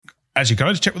Actually, can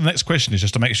I just check what the next question is,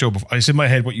 just to make sure? It's in my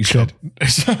head what you said. I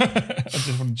just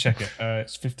want to check it.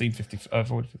 It's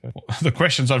 1550. The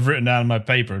questions I've written down on my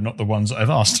paper are not the ones that I've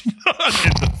asked.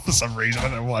 For some reason, I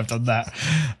don't know why I've done that.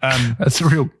 That's a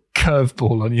real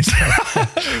curveball on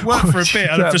yourself. It worked for a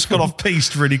bit, and I've just got off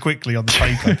piste really quickly on the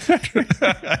paper.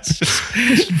 It's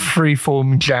just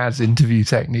free-form jazz interview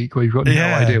technique where you've got no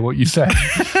idea what you said.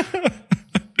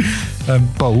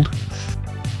 Bold.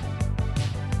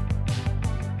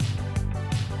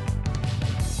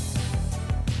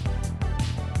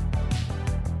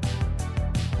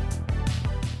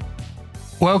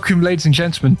 Welcome, ladies and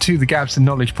gentlemen, to the Gaps in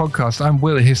Knowledge podcast. I'm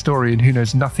Will, a historian who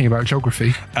knows nothing about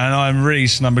geography. And I'm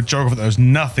Reese, and I'm a geographer that knows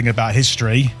nothing about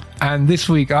history. And this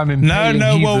week I'm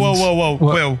impaling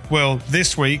whoa. Will,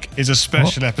 this week is a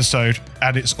special episode,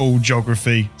 and it's all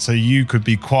geography, so you could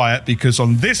be quiet, because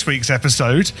on this week's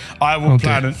episode, I will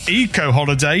plan an eco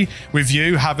holiday with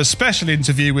you, have a special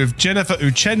interview with Jennifer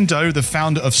Uchendu, the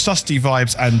founder of Susty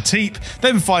Vibes and Teep,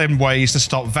 then find ways to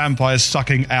stop vampires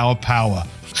sucking our power.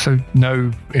 So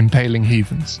no impaling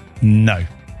heathens? No.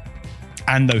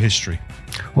 And no history.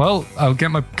 Well, I'll get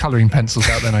my colouring pencils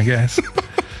out then, I guess.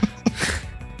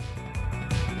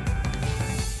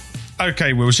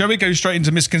 Okay, Will, shall we go straight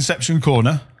into Misconception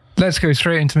Corner? Let's go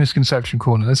straight into Misconception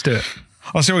Corner. Let's do it.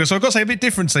 So I've got to say a bit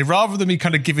differently. Rather than me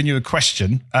kind of giving you a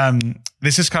question,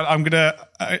 this is kind of,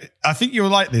 I think you'll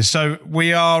like this. So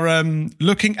we are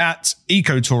looking at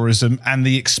ecotourism and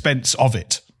the expense of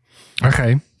it.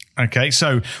 Okay,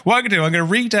 so what I'm going to do, I'm going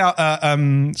to read out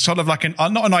sort of like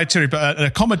not an itinerary, but an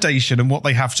accommodation and what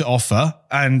they have to offer.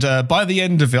 And by the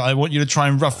end of it, I want you to try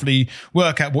and roughly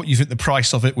work out what you think the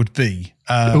price of it would be.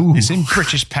 It's in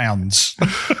British pounds.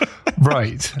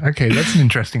 Right. Okay, that's an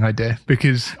interesting idea,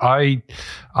 because I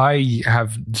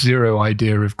have zero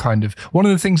idea of kind of, one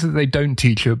of the things that they don't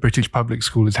teach you at British public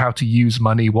school is how to use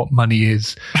money, what money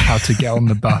is, how to get on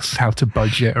the bus, how to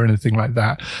budget or anything like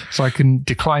that. So I can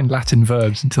decline Latin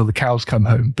verbs until the cows come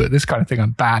home, but this kind of thing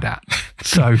I'm bad at.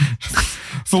 So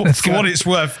for what it's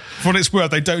worth,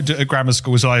 they don't do it at grammar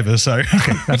schools either. So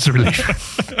okay, that's a relief.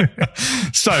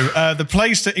 So the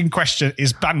place in question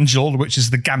is Banjul, which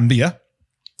is the Gambia.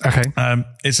 Okay.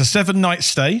 It's a 7-night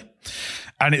stay,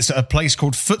 and it's at a place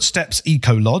called Footsteps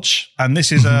Eco Lodge. And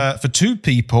this is for 2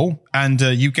 people, and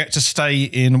you get to stay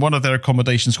in one of their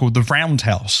accommodations called the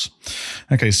Roundhouse.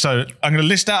 Okay, so I'm going to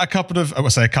list out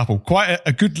quite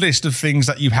a good list of things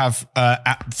that you have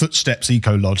at Footsteps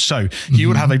Eco Lodge. So you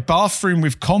would have a bathroom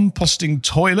with composting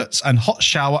toilets and hot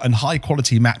shower and high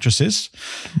quality mattresses.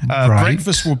 Right.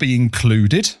 Breakfast will be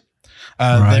included.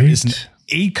 There is an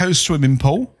eco swimming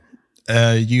pool.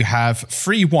 You have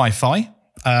free Wi-Fi,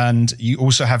 and you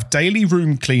also have daily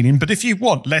room cleaning. But if you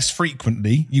want less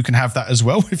frequently, you can have that as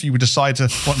well if you would decide to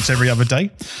once every other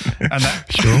day. And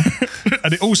Sure.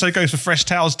 And it also goes for fresh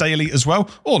towels daily as well,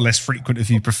 or less frequent if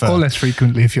you prefer. Or less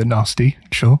frequently if you're nasty,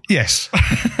 sure. Yes.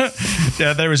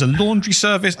 There is a laundry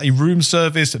service, a room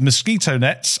service, mosquito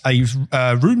nets, a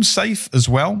room safe as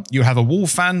well. You have a wall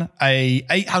fan, a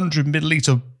 800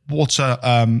 milliliter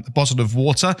bottle of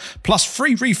water, plus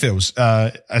free refills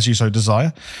as you so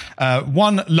desire.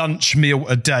 1 lunch meal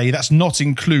a day. That's not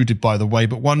included, by the way,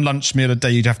 but 1 lunch meal a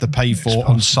day you'd have to pay for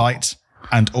on site.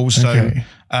 And also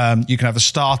you can have a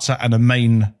starter and a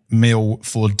main meal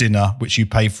for dinner, which you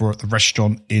pay for at the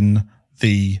restaurant in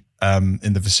the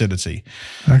facility.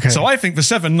 Okay. So I think for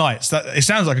 7 nights, that it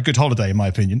sounds like a good holiday, in my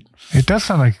opinion. It does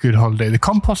sound like a good holiday. The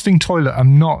composting toilet,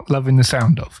 I'm not loving the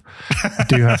sound of, I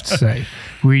do have to say.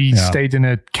 We stayed in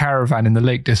a caravan in the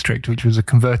Lake District, which was a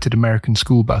converted American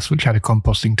school bus, which had a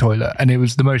composting toilet. And it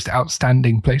was the most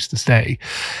outstanding place to stay,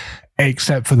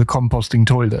 except for the composting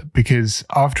toilet, because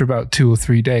after about 2 or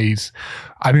 3 days,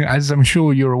 I mean, as I'm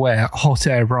sure you're aware, hot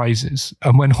air rises.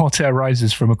 And when hot air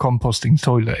rises from a composting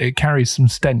toilet, it carries some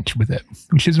stench with it,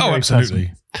 which is very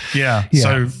absolutely. Yeah.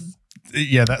 So,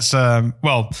 that's,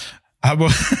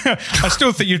 I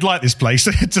still think you'd like this place,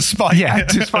 despite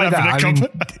that.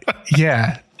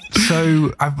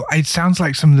 So it sounds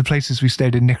like some of the places we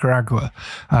stayed in Nicaragua,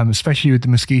 especially with the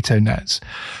mosquito nets.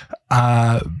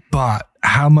 But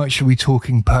how much are we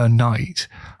talking per night?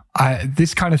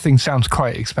 This kind of thing sounds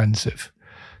quite expensive.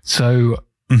 So,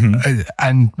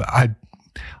 and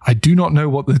I do not know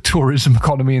what the tourism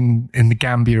economy in the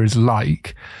Gambia is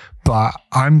like, but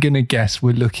I'm going to guess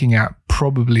we're looking at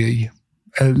probably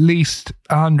at least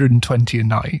 120 a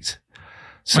night.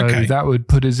 So that would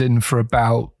put us in for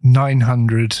about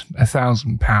 £900,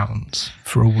 £1,000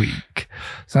 for a week.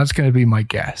 So that's going to be my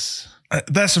guess.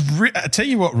 I tell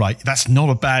you what, right? That's not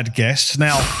a bad guess.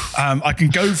 Now, I can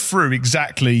go through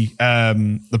exactly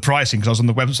the pricing because I was on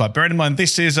the website. Bearing in mind,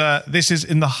 this is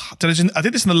in the. I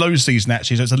did this in the low season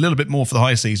actually, so it's a little bit more for the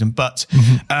high season. But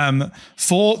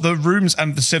for the rooms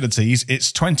and facilities,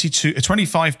 it's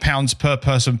 £25 per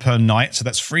person per night, so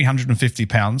that's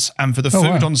 £350. And for the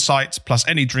food on site plus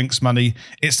any drinks money,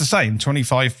 it's the same,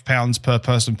 £25 per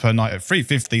person per night at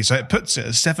 £350. So it puts it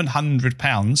at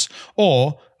 £700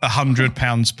 or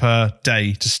 £100 per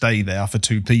day to stay there for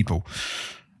two people.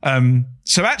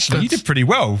 So actually, you did pretty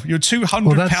well. You're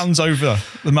 £200 over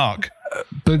the mark.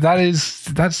 But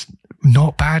that's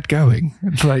not bad going.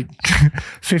 It's like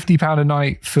 £50 a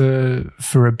night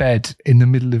for a bed in the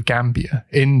middle of Gambia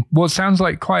in what sounds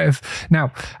like quite a.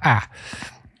 Now,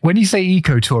 when you say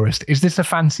eco-tourist, is this a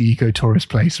fancy eco-tourist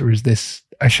place or is this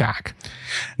a shack?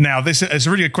 Now, this is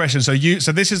a really good question. So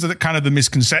this is the kind of the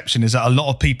misconception is that a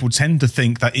lot of people tend to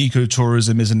think that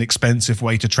ecotourism is an expensive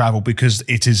way to travel because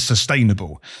it is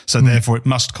sustainable. So therefore it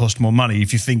must cost more money.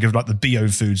 If you think of like the bio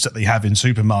foods that they have in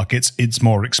supermarkets, it's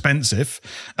more expensive.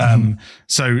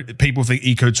 So people think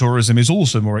ecotourism is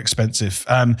also more expensive.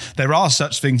 There are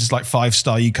such things as like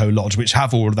 5-star Eco Lodge, which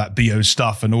have all of that bio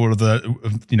stuff and all of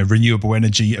the renewable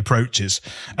energy approaches,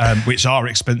 which are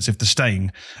expensive to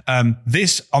staying.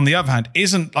 This, on the other hand,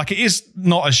 isn't like, it is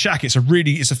not a shack. It's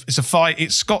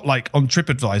got like on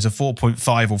TripAdvisor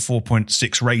 4.5 or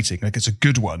 4.6 rating. Like it's a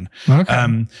good one.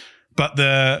 Okay. But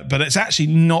it's actually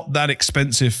not that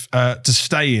expensive to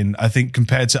stay in, I think,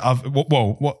 compared to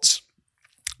what's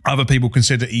other people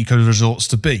consider eco resorts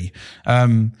to be.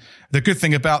 The good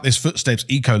thing about this Footsteps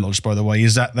Eco Lodge, by the way,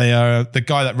 is that the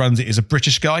guy that runs it is a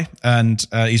British guy, and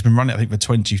he's been running it, I think,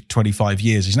 for 25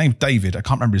 years. His name's David. I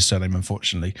can't remember his surname,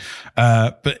 unfortunately.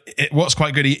 But what's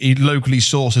quite good, he locally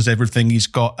sources everything. He's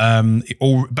got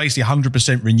basically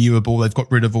 100% renewable. They've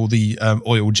got rid of all the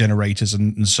oil generators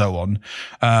and so on.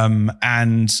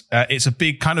 And it's a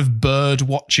big kind of bird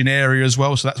watching area as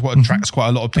well. So that's what attracts quite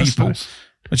a lot of people. Nice.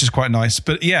 Which is quite nice.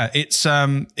 But yeah, it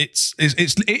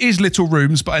is little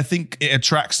rooms, but I think it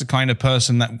attracts the kind of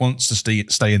person that wants to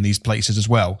stay in these places as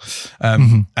well.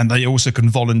 And they also can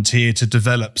volunteer to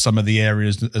develop some of the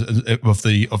areas of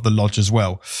the lodge as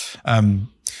well.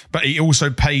 But he also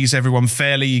pays everyone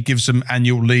fairly. He gives them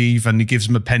annual leave and he gives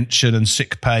them a pension and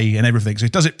sick pay and everything. So he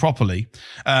does it properly.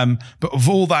 But with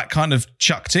all that kind of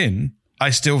chucked in, I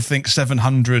still think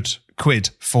 700 quid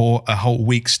for a whole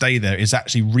week stay there is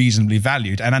actually reasonably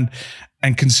valued. And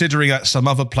considering that some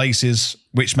other places,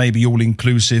 which may be all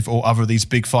inclusive or other of these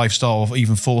big 5-star or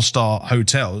even 4-star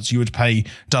hotels, you would pay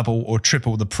double or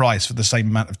triple the price for the same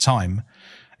amount of time.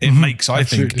 It makes, I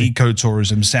think,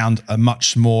 ecotourism sound a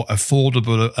much more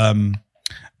affordable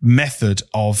method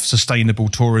of sustainable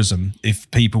tourism if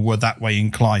people were that way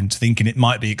inclined, thinking it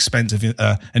might be expensive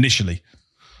initially.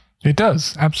 It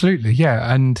does, absolutely,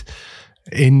 yeah. And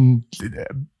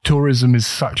tourism is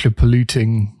such a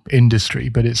polluting industry,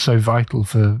 but it's so vital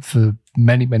for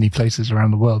many, many places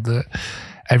around the world that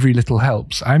every little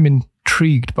helps. I'm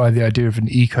intrigued by the idea of an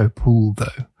eco pool,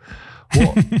 though.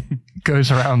 What goes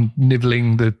around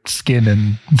nibbling the skin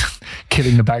and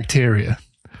killing the bacteria?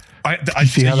 I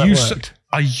see how that worked.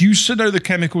 I used to know the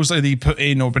chemicals that they put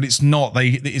in, but it's not.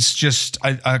 It's just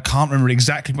I can't remember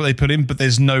exactly what they put in, but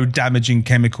there's no damaging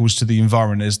chemicals to the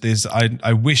environment.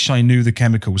 I wish I knew the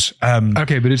chemicals.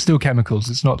 Okay, but it's still chemicals.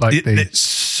 It's not like it's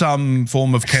some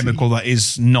form of chemical that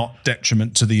is not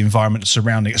detriment to the environment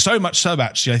surrounding it. So much so,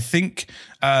 actually, I think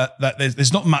that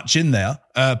there's not much in there.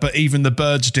 But even the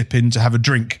birds dip in to have a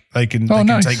drink. They can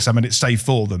take some, and it's safe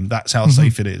for them. That's how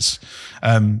safe it is.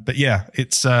 But yeah,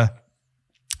 it's.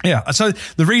 Yeah, so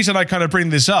the reason I kind of bring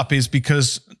this up is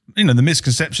because, the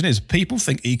misconception is people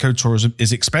think ecotourism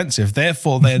is expensive.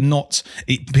 Therefore, they're not,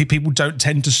 people don't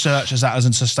tend to search that as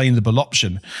a sustainable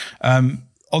option.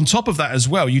 On top of that as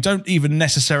well, you don't even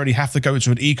necessarily have to go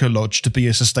to an eco lodge to be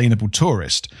a sustainable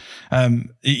tourist.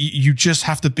 You just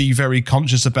have to be very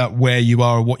conscious about where you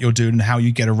are, what you're doing, and how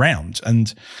you get around.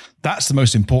 And that's the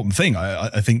most important thing,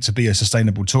 I think, to be a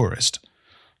sustainable tourist.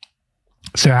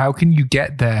 So how can you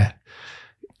get there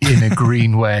in a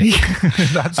green way?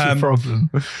 That's the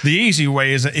problem. The easy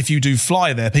way is that if you do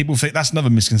fly there, people think that's another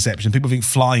misconception. People think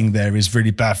flying there is really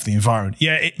bad for the environment.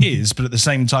 Yeah, it is. But at the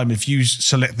same time, if you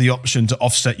select the option to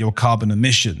offset your carbon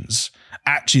emissions,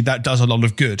 actually that does a lot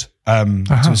of good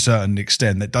to a certain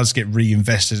extent. That does get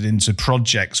reinvested into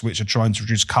projects which are trying to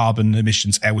reduce carbon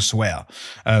emissions elsewhere.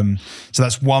 So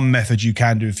that's one method you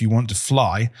can do if you want to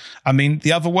fly. I mean,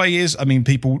 the other way is,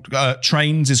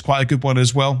 trains is quite a good one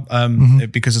as well,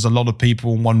 because there's a lot of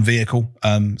people in one vehicle.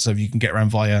 So if you can get around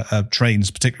via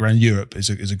trains, particularly around Europe, is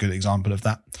a good example of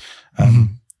that.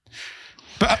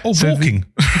 Walking.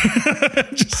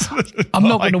 I'm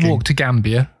not going to walk to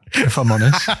Gambia, if I'm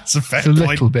honest. That's a fair It's a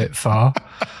little bit far.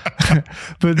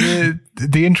 But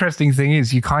the interesting thing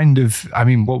is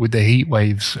what with the heat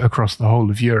waves across the whole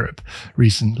of Europe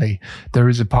recently, there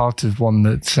is a part of one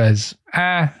that says,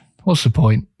 what's the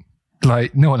point?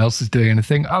 Like, no one else is doing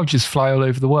anything. I'll just fly all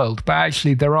over the world. But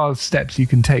actually, there are steps you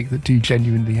can take that do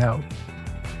genuinely help.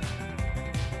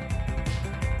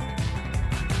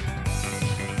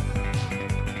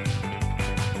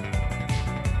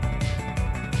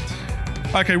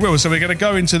 Okay, Will, so we're going to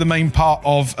go into the main part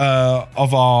of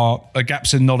our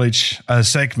Gaps in Knowledge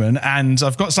segment, and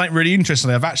I've got something really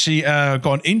interesting. I've actually got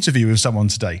an interview with someone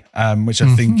today, which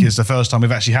I think is the first time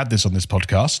we've actually had this on this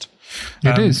podcast.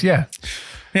 It is, yeah.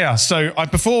 Yeah, so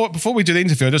before we do the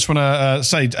interview, I just want to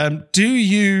say, do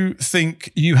you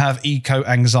think you have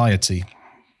eco-anxiety?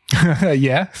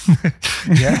 Yeah.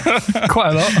 Yeah, quite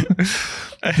a lot.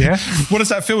 Yeah. What does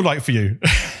that feel like for you?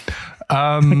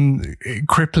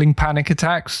 Crippling panic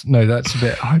attacks. No, that's a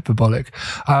bit hyperbolic.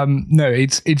 No,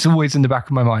 it's always in the back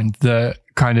of my mind that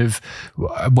kind of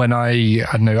when I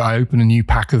open a new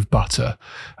pack of butter,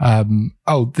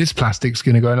 this plastic's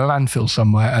going to go in a landfill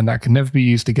somewhere and that can never be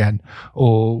used again.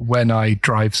 Or when I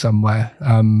drive somewhere,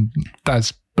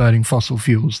 that's burning fossil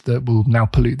fuels that will now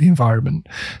pollute the environment.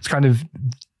 It's kind of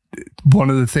one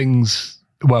of the things,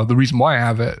 well, the reason why I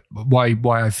have it, why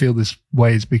I feel this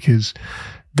way is because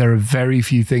there are very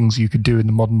few things you could do in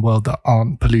the modern world that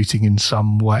aren't polluting in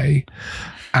some way.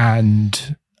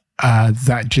 And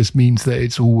that just means that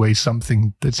it's always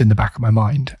something that's in the back of my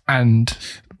mind. And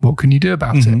what can you do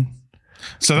about it?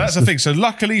 So that's the thing. So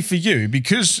luckily for you,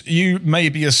 because you may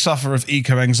be a sufferer of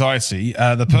eco-anxiety,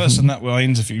 the person that I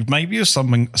interviewed maybe is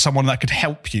someone that could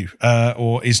help you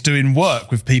or is doing work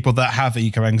with people that have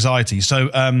eco-anxiety. So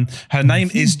her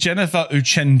name is Jennifer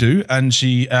Uchendu, and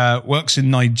she works in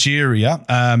Nigeria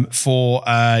for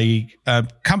a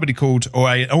company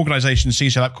an organization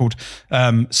she set up called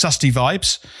Susty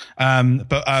Vibes.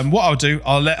 But what I'll do,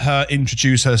 I'll let her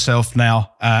introduce herself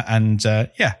now and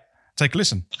take a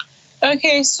listen.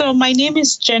 Okay, so my name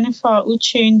is Jennifer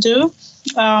Uchendu.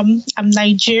 I'm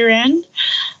Nigerian.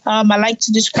 I like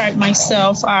to describe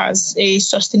myself as a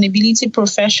sustainability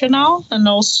professional and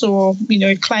also,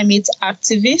 a climate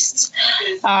activist.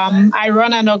 I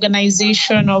run an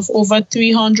organization of over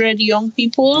 300 young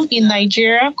people in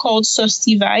Nigeria called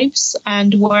Susty Vibes,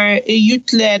 and we're a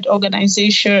youth-led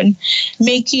organization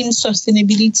making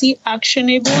sustainability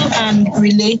actionable and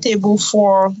relatable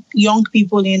for young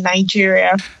people in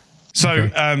Nigeria. So,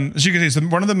 as you can see,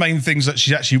 one of the main things that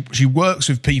she works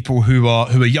with people who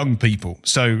are young people.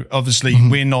 So, obviously,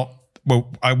 we're not.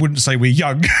 Well, I wouldn't say we're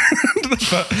young,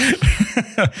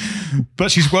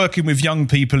 but she's working with young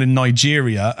people in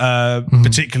Nigeria,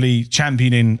 particularly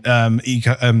championing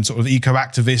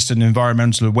eco-activist and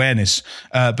environmental awareness,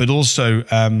 but also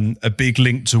a big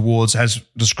link towards, as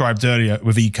described earlier,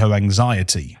 with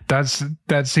eco-anxiety.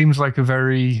 That seems like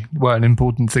an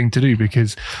important thing to do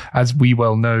because, as we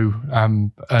well know,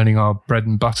 earning our bread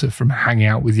and butter from hanging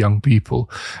out with young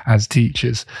people as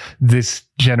teachers, this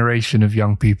generation of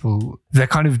young people, they're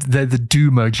the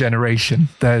doomer generation.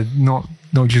 They're not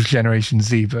just Generation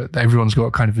Z, but everyone's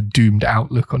got kind of a doomed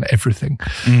outlook on everything.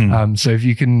 So if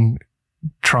you can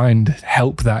try and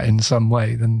help that in some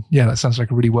way, then that sounds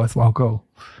like a really worthwhile goal.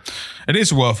 It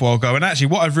is a worthwhile goal. And actually,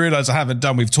 what I've realised I haven't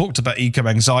done, we've talked about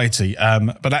eco-anxiety,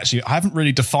 but actually I haven't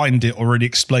really defined it or really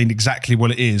explained exactly what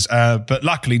it is. But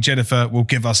luckily, Jennifer will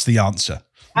give us the answer.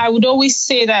 I would always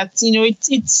say that,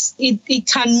 it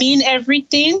can mean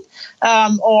everything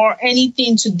or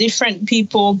anything to different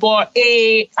people, but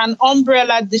an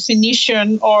umbrella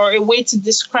definition or a way to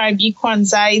describe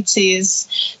eco-anxiety is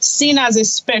seen as a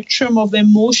spectrum of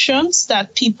emotions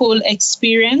that people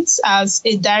experience as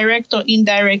a direct or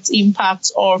indirect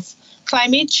impact of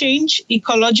climate change,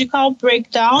 ecological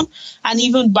breakdown, and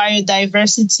even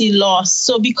biodiversity loss.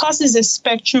 So because it's a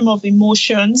spectrum of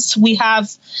emotions, we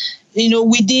have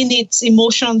within it,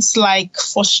 emotions like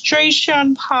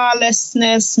frustration,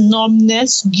 powerlessness,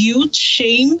 numbness, guilt,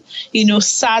 shame,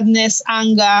 sadness,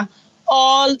 anger,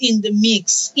 all in the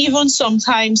mix. Even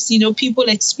sometimes, people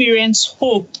experience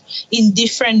hope in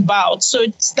different bouts. So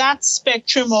it's that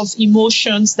spectrum of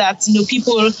emotions that,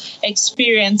 people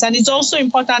experience. And it's also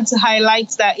important to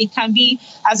highlight that it can be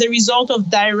as a result of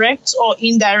direct or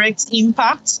indirect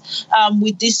impact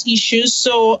with these issues.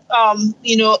 So,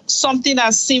 something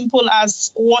as simple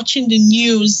as watching the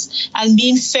news and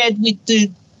being fed with the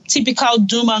typical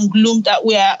doom and gloom that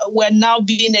we're now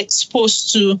being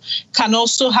exposed to can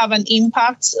also have an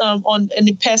impact on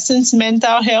a person's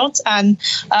mental health and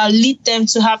lead them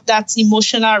to have that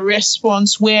emotional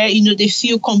response where they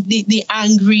feel completely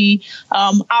angry,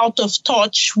 out of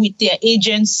touch with their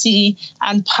agency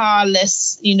and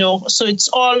powerless. So it's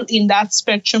all in that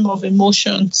spectrum of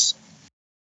emotions.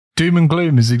 Doom and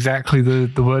gloom is exactly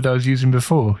the word I was using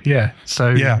before. Yeah.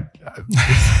 So yeah.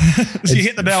 So you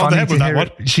hit the nail on the head with that one.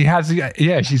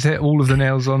 She's hit all of the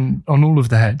nails on all of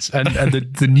the heads. And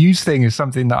the news thing is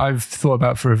something that I've thought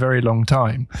about for a very long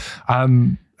time.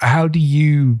 How do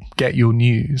you get your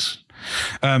news?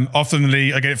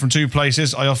 Oftenly, I get it from two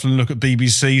places. I often look at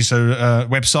BBC, so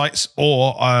websites,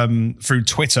 or through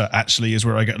Twitter, actually, is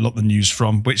where I get a lot of the news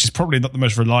from, which is probably not the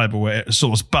most reliable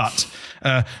source. But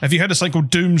have you heard of something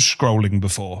called doom scrolling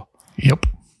before? Yep.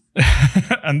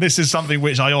 And this is something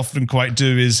which I often quite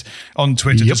do is on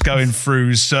Twitter, just going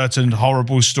through certain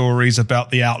horrible stories about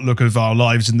the outlook of our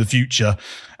lives in the future.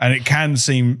 And it can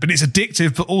seem, but it's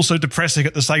addictive, but also depressing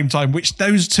at the same time, which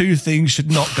those two things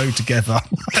should not go together.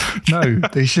 No,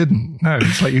 they shouldn't. No,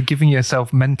 it's like you're giving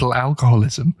yourself mental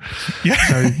alcoholism. Yeah.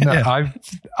 So no, yeah.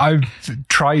 I've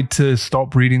tried to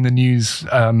stop reading the news.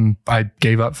 I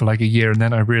gave up for like a year and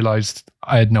then I realized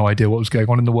I had no idea what was going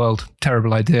on in the world.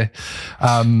 Terrible idea.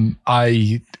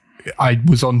 I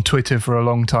was on Twitter for a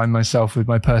long time myself with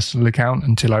my personal account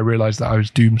until I realized that I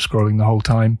was doom scrolling the whole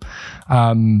time.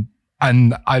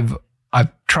 And I've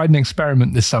tried an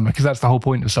experiment this summer because that's the whole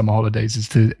point of summer holidays is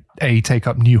to A, take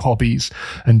up new hobbies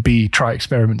and B, try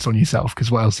experiments on yourself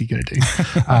because what else are you going to do?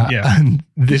 Yeah. And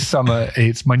this summer,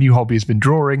 it's my new hobby has been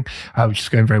drawing, which is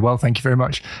going very well. Thank you very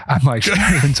much. And my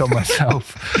experiment on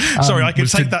myself. Sorry, I can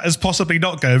take that as possibly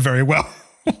not going very well.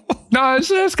 No,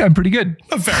 it's going pretty good.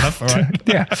 Oh, fair enough. All right.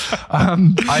 Yeah.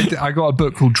 I got a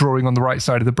book called Drawing on the Right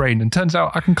Side of the Brain, and turns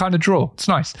out I can kind of draw. It's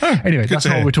nice. Anyway, that's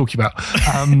not what we're talking about.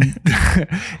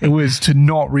 It was to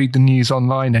not read the news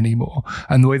online anymore.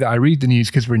 And the way that I read the news,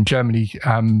 because we're in Germany,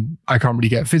 I can't really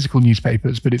get physical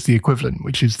newspapers, but it's the equivalent,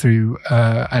 which is through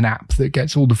an app that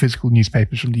gets all the physical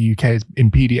newspapers from the UK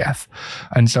in PDF.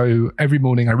 And so every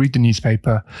morning I read the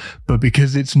newspaper, but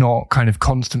because it's not kind of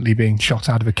constantly being shot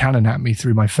out of a cannon at me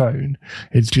through my phone,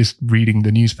 it's just reading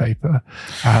the newspaper.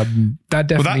 That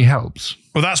definitely helps.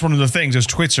 Well, that's one of the things. As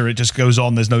Twitter, it just goes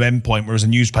on. There's no endpoint, whereas a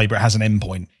newspaper, it has an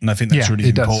endpoint. And I think that's really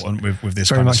important with this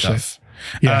kind of stuff. So.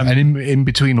 Yeah, and in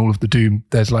between all of the doom,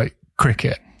 there's like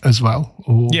cricket as well.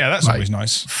 Or that's like always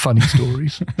nice. Funny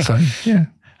stories. So, yeah.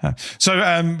 So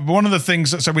one of the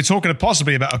things, so we're talking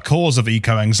possibly about a cause of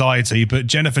eco-anxiety, but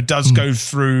Jennifer does go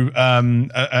through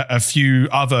a few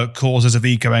other causes of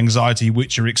eco-anxiety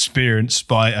which are experienced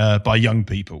by young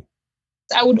people.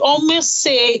 I would almost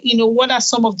say, what are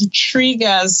some of the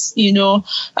triggers,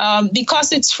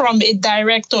 because it's from a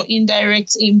direct or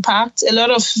indirect impact. A lot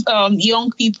of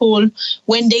young people,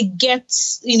 when they get,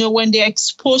 when they're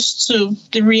exposed to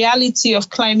the reality of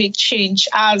climate change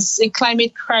as a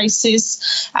climate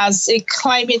crisis, as a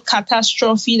climate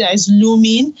catastrophe that is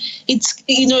looming, it's,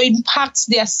 impacts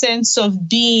their sense of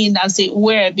being, as it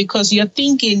were, because you're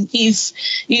thinking if,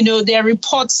 there are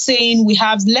reports saying we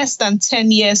have less than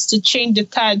 10 years to change the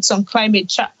tides on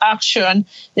climate action,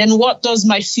 then what does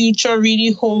my future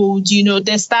really hold?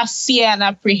 There's that fear and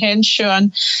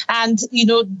apprehension. And,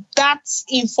 that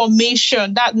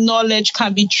information, that knowledge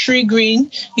can be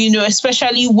triggering,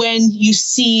 especially when you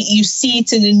see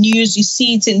it in the news, you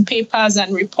see it in papers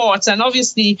and reports. And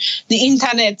obviously the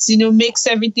internet, makes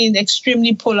everything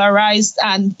extremely polarized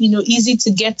and, easy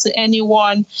to get to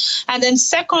anyone. And then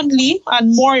secondly,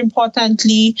 and more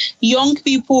importantly, young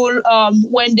people,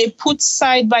 when they put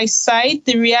side by side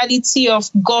the reality of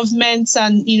governments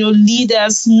and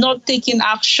leaders not taking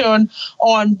action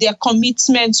on their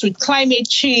commitments with climate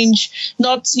change,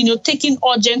 not taking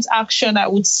urgent action, I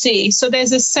would say. So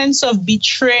there's a sense of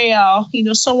betrayal.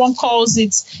 Someone calls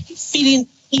it feeling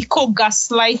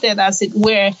eco-gaslighted, as it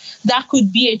were. That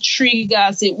could be a trigger,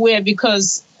 as it were,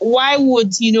 because why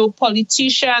would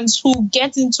politicians who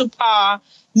get into power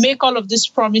make all of these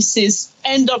promises,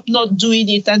 end up not doing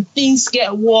it, and things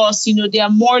get worse? There are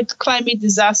more climate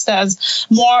disasters,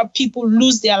 more people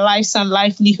lose their lives and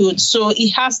livelihoods. So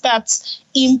it has that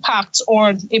impact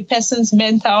on a person's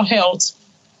mental health.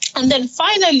 And then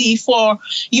finally, for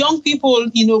young people,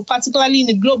 particularly in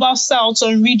the global south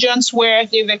or regions where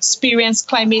they've experienced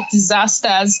climate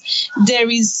disasters, there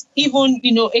is even,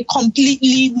 a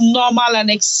completely normal and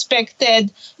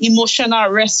expected emotional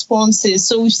responses.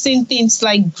 So we've seen things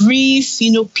like grief,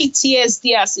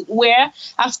 PTSD, as it were,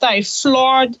 after a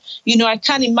flood. I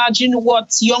can't imagine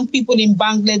what young people in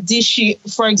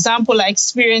Bangladesh, for example, are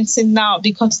experiencing now,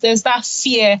 because there's that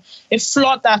fear, a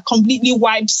flood that completely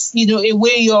wipes,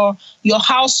 away your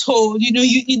household.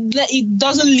 It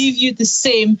doesn't leave you the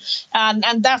same.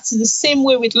 And that's the same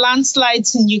way with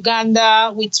landslides in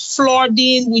Uganda, with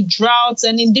flooding, with droughts,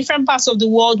 and in different parts of the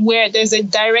world where there's a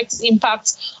direct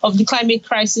impact of the climate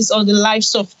crisis on the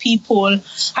lives of people.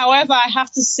 However, I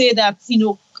have to say that,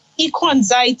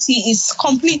 eco-anxiety is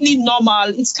completely normal.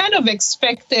 It's kind of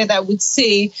expected, I would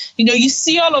say. You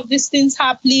see all of these things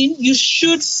happening, you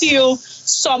should feel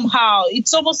somehow.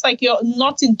 It's almost like you're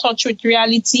not in touch with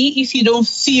reality if you don't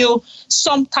feel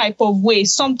some type of way,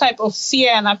 some type of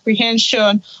fear and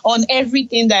apprehension on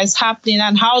everything that is happening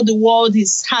and how the world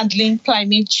is handling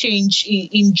climate change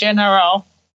in general.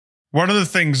 One of the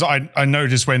things I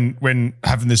noticed when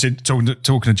having this talking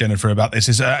to Jennifer about this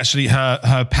is actually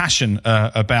her passion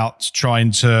about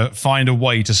trying to find a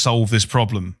way to solve this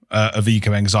problem of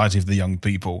eco-anxiety of the young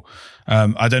people.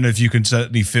 I don't know if you can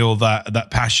certainly feel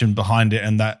that passion behind it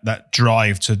and that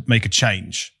drive to make a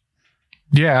change.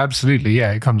 Yeah, absolutely.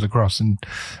 Yeah, it comes across, and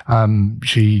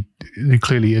she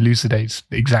clearly elucidates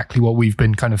exactly what we've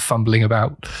been kind of fumbling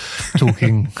about,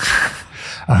 talking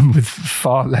with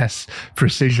far less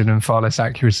precision and far less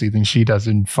accuracy than she does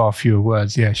in far fewer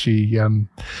words. Yeah,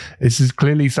 this is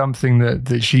clearly something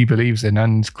that she believes in,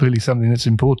 and it's clearly something that's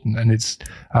important. And it's,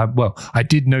 I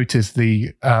did notice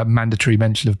the mandatory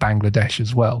mention of Bangladesh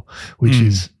as well, which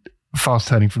is fast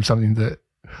turning from something that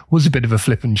was a bit of a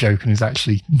flippant joke and is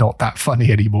actually not that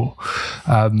funny anymore.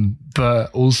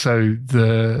 But also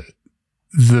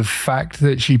the fact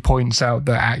that she points out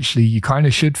that actually you kind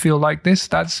of should feel like this,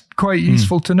 that's quite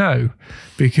useful to know,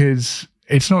 because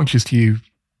it's not just you.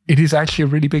 It is actually a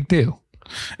really big deal.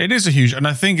 It is a huge, and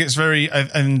I think it's very,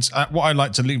 and what I'd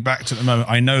like to link back to at the moment,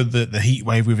 I know that the heat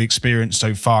wave we've experienced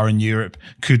so far in Europe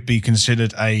could be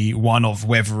considered a one-off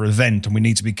weather event, and we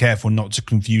need to be careful not to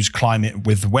confuse climate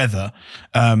with weather.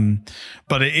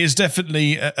 But it is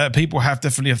definitely, people have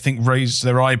definitely, I think, raised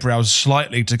their eyebrows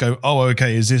slightly to go, oh,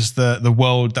 okay, is this the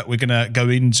world that we're going to go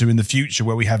into in the future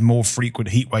where we have more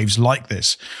frequent heat waves like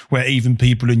this, where even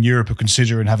people in Europe are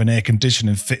considering having air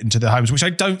conditioning fit into their homes, which I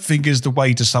don't think is the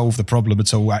way to solve the problem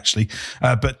at all, actually.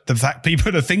 But the fact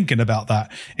people are thinking about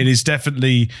that, it is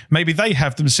definitely, maybe they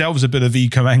have themselves a bit of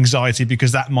eco-anxiety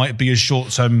because that might be a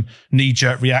short-term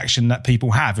knee-jerk reaction that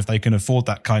people have if they can afford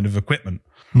that kind of equipment.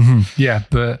 Mm-hmm. Yeah,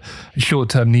 but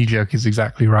short-term knee-jerk is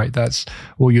exactly right. That's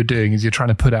all you're doing, is you're trying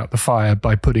to put out the fire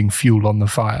by putting fuel on the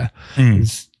fire.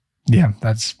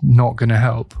 That's not going to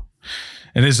help.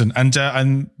 It isn't.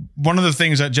 And one of the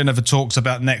things that Jennifer talks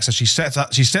about next is she set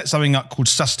something up called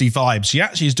Susty Vibes. She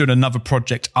actually is doing another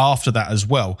project after that as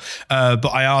well. But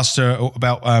I asked her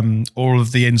about all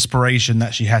of the inspiration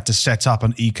that she had to set up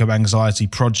an eco-anxiety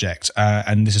project.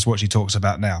 And this is what she talks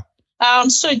about now.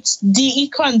 So it's the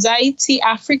Eco-Anxiety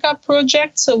Africa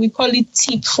project. So we call it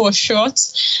TEEP for short.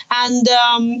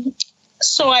 And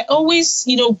so I always,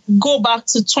 go back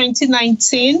to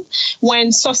 2019 when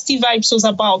Susty Vibes was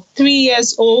about 3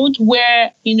 years old,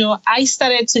 where, I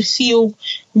started to feel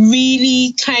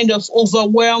really kind of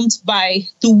overwhelmed by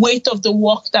the weight of the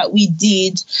work that we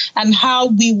did and how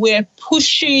we were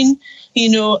pushing,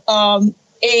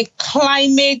 a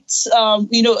climate,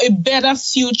 a better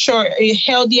future, a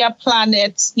healthier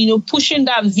planet, pushing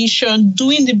that vision,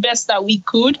 doing the best that we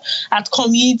could at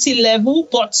community level,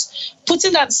 but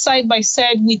putting that side by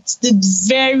side with the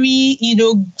very,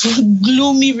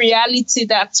 gloomy reality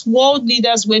that world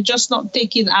leaders were just not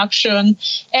taking action.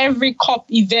 Every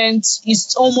COP event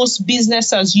is almost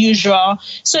business as usual.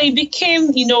 So it became,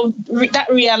 that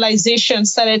realization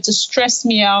started to stress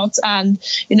me out. And,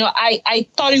 I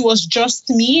thought it was just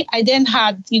me. I then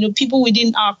had, people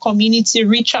within our community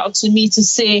reach out to me to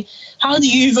say, how do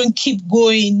you even keep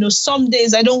going? Some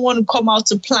days I don't want to come out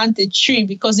to plant a tree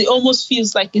because it almost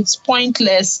feels like it's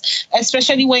pointless,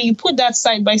 especially when you put that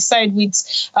side by side with,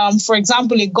 for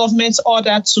example, a government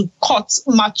order to cut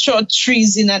mature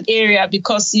trees in an area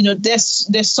because,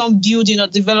 there's some building or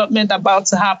development about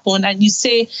to happen. And you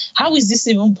say, how is this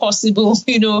even possible?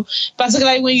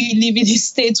 Particularly when you live in a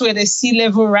state where the sea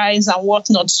level rise and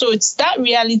whatnot. So it's that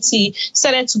reality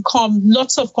started to come,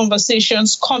 lots of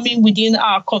conversations coming within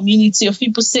our community of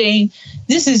people saying,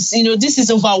 this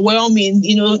is overwhelming.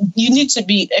 You need to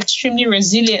be extremely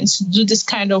resilient to do this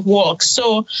kind of work.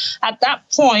 So at that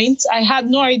point, I had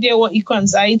no idea what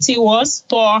eco-anxiety was,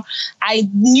 but I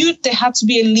knew there had to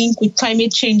be a link with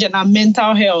climate change and our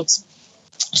mental health.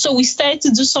 So we started to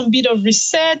do some bit of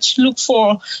research, look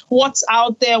for what's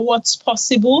out there, what's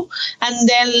possible. And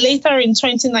then later in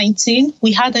 2019,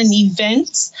 we had an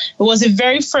event. It was the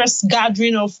very first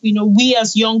gathering of, we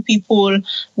as young people.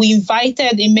 We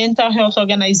invited a mental health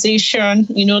organization,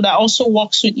 that also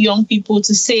works with young people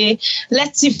to say,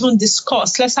 let's even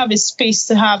discuss, let's have a space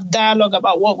to have dialogue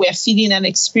about what we're feeling and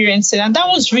experiencing. And that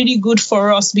was really good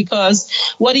for us because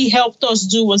what it helped us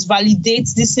do was validate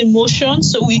this emotion.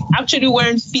 So we actually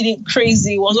weren't feeling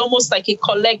crazy. It was almost like a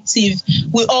collective.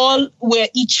 We all were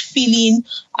each feeling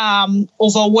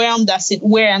overwhelmed, as it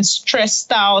were, and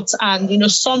stressed out.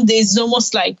 And, some days it's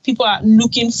almost like people are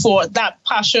looking for that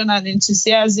passion and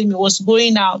enthusiasm. It was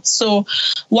going out. So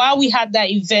while we had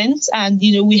that event and,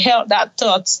 we held that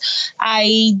thought,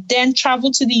 I then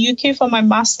traveled to the UK for my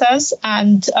master's.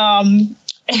 And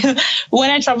when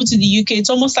I traveled to the UK, it's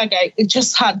almost like I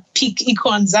just had peak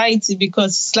eco-anxiety because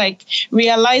it's like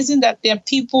realizing that there are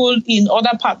people in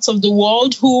other parts of the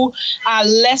world who are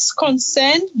less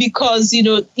concerned because,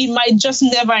 it might just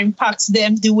never impact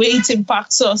them the way it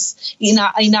impacts us in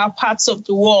our parts of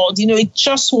the world. It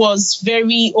just was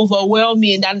very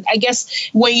overwhelming. And I guess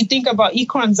when you think about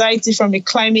eco-anxiety from a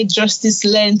climate justice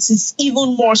lens, it's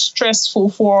even more stressful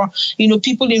for,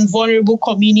 people in vulnerable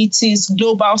communities,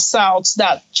 global south,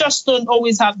 that just don't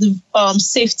always have the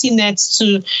safety nets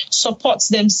to support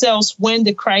themselves when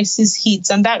the crisis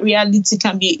hits. And that reality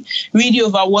can be really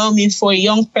overwhelming for a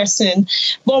young person.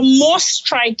 But most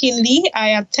strikingly, I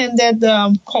attended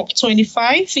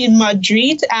COP25 in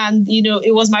Madrid. And,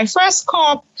 it was my first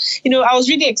COP. I was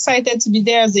really excited to be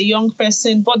there as a young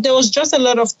person, but there was just a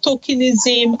lot of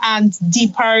tokenism and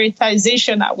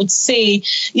deprioritization, I would say.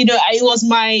 It was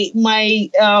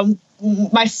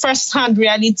my first-hand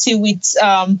reality with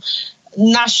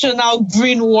national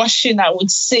greenwashing, I would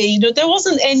say. There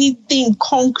wasn't anything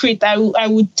concrete I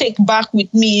would take back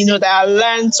with me, that I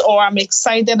learned or I'm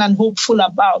excited and hopeful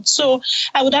about. So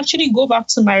I would actually go back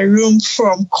to my room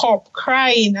from COP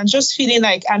crying and just feeling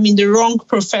like I'm in the wrong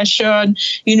profession.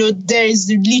 There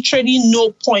is literally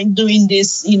no point doing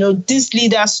this. These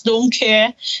leaders don't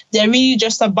care. They're really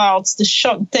just about the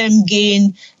short-term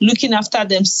gain, looking after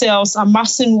themselves,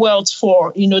 amassing wealth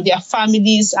for, their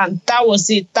families. And that was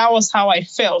it. That was how I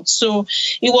felt. So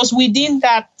it was within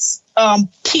that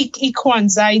peak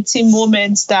eco-anxiety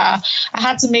moment that I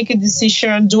had to make a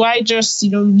decision. Do I just,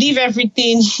 leave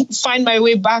everything, find my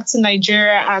way back to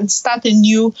Nigeria and start a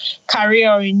new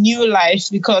career or a new life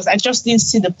because I just didn't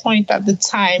see the point at the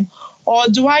time? Or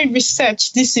do I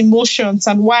research these emotions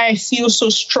and why I feel so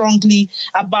strongly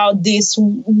about this,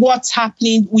 what's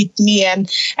happening with me?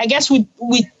 And I guess with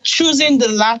choosing the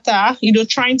latter,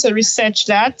 trying to research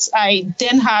that, I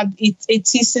then had a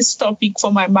thesis topic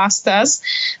for my master's.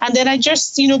 And then I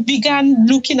just, began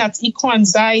looking at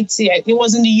eco-anxiety. It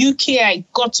was in the UK I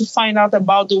got to find out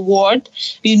about the word,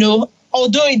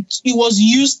 although it was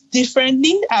used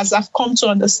differently, as I've come to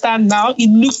understand now. It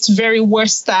looked very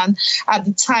Western at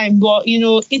the time, but,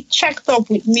 it checked up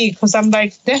with me because I'm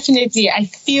like, definitely, I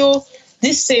feel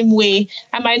this same way.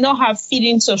 I might not have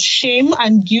feelings of shame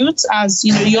and guilt as,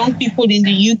 young people in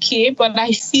the UK, but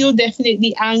I feel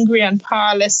definitely angry and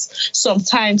powerless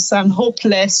sometimes and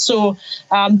hopeless. So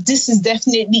this is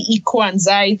definitely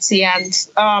eco-anxiety. And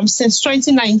since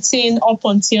 2019 up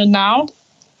until now,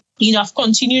 I've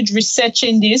continued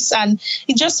researching this, and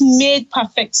it just made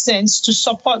perfect sense to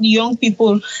support young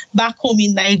people back home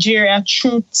in Nigeria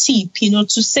through TIP,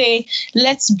 to say,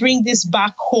 let's bring this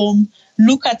back home,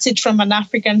 look at it from an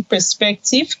African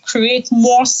perspective, create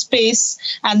more space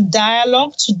and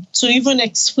dialogue to even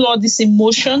explore these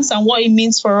emotions and what it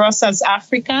means for us as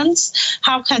Africans.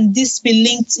 How can this be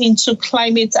linked into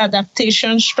climate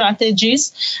adaptation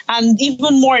strategies? And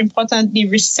even more importantly,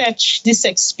 research this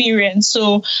experience.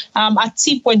 So at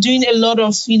TIP, we're doing a lot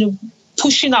of,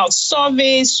 pushing out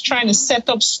surveys, trying to set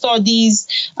up studies,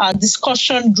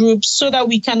 discussion groups, so that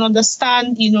we can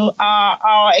understand,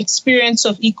 our experience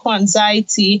of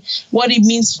eco-anxiety, what it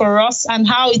means for us, and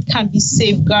how it can be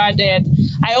safeguarded.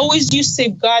 I always use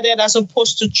safeguarded as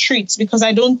opposed to treat because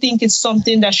I don't think it's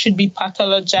something that should be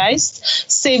pathologized.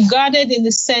 Safeguarded in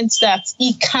the sense that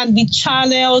it can be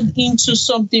channeled into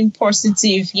something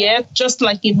positive. Yeah, just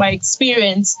like in my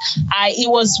experience,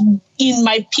 it was in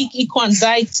my peak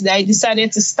eco-anxiety that I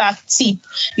decided to start TIP,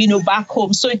 back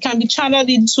home. So it can be channeled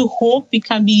into hope. It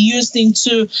can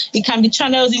be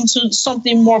channeled into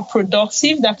something more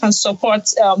productive that can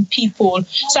support people.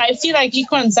 So I feel like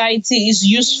eco-anxiety is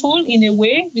useful in a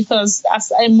way because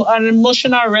as an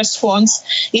emotional response,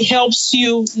 it helps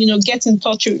you, get in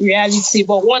touch with reality.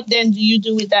 But what then do you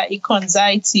do with that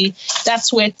eco-anxiety?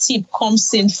 That's where TIP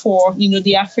comes in for,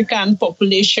 the African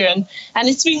population. And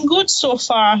it's been good so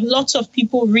far. Lots of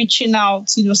people reaching out,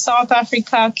 South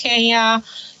Africa, Kenya,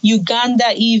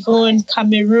 Uganda, even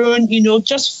Cameroon,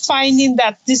 just finding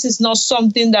that this is not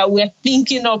something that we're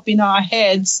thinking up in our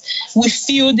heads. We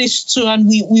feel this too, and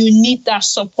we need that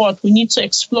support. We need to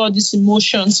explore these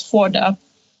emotions further.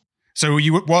 So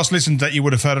whilst listening to that, you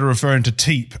would have heard her referring to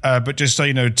TEEP, but just so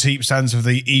you know, TEEP stands for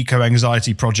the Eco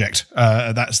Anxiety Project.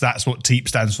 That's what TEEP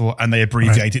stands for, and they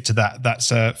abbreviate it to that. That's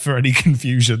for any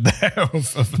confusion there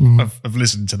of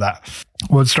listening to that.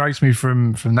 What strikes me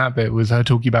from that bit was her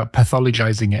talking about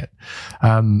pathologizing it,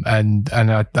 and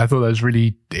I thought that was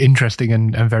really interesting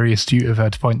and very astute of her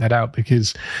to point that out,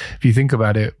 because if you think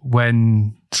about it,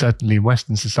 certainly in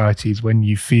Western societies, when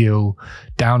you feel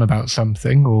down about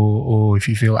something or if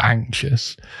you feel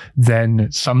anxious,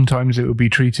 then sometimes it will be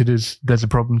treated as there's a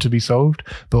problem to be solved,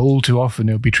 but all too often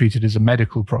it will be treated as a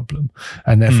medical problem,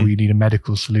 and therefore you need a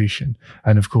medical solution.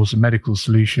 And of course, a medical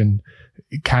solution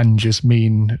can just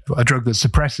mean a drug that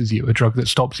suppresses you, a drug that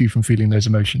stops you from feeling those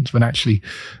emotions, when actually,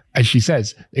 as she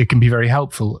says, it can be very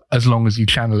helpful as long as you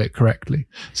channel it correctly.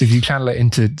 So if you channel it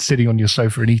into sitting on your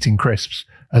sofa and eating crisps,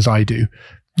 as I do,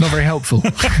 not very helpful.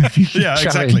 If you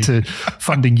channel it into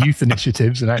funding youth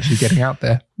initiatives and actually getting out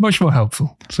there, much more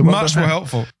helpful. So much more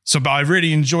helpful. So, but I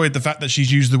really enjoyed the fact that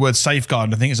she's used the word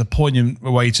safeguard. I think it's a poignant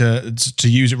way to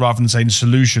use it rather than saying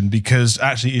solution, because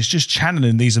actually it's just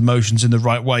channeling these emotions in the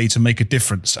right way to make a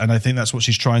difference. And I think that's what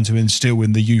she's trying to instill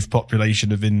in the youth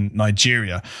population in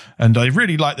Nigeria. And I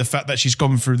really like the fact that she's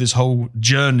gone through this whole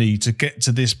journey to get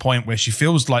to this point where she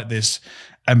feels like this,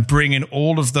 and bringing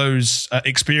all of those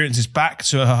experiences back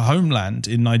to her homeland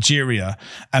in Nigeria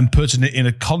and putting it in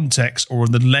a context or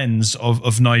in the lens of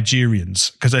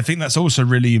Nigerians. Because I think that's also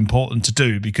really important to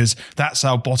do, because that's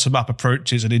how bottom-up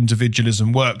approaches and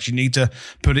individualism works. You need to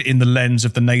put it in the lens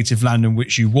of the native land in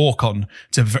which you walk on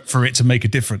for it to make a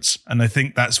difference. And I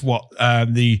think that's what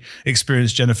the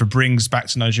experience Jennifer brings back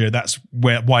to Nigeria. That's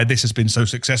why this has been so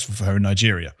successful for her in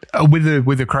Nigeria. With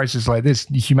a crisis like this,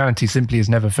 humanity simply has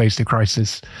never faced a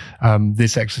crisis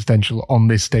this existential on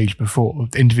this stage before.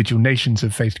 Individual nations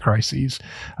have faced crises,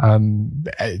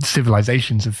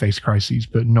 civilizations have faced crises,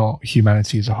 but not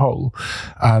humanity as a whole.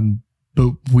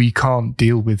 But we can't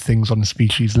deal with things on a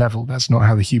species level. That's not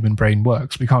how the human brain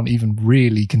works. We can't even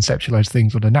really conceptualize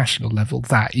things on a national level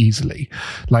that easily.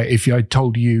 Like if I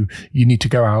told you need to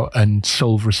go out and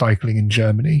solve recycling in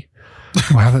Germany,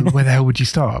 well, where the hell would you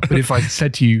start? But if I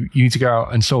said to you, you need to go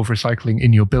out and solve recycling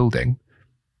in your building,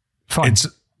 fine.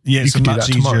 It's a much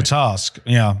easier task.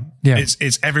 Yeah.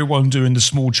 It's everyone doing the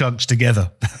small chunks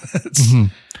together.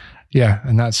 Yeah,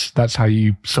 and that's how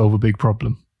you solve a big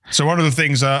problem. So one of the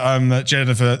things that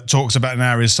Jennifer talks about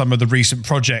now is some of the recent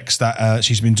projects that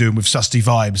she's been doing with Susty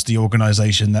Vibes, the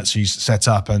organisation that she's set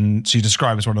up, and she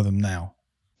describes one of them now.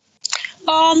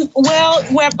 Well,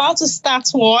 we're about to start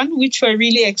one, which we're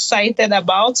really excited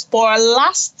about. But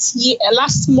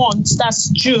last month, that's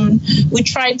June, we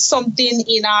tried something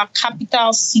in our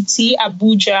capital city,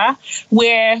 Abuja,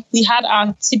 where we had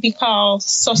our typical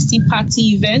Susty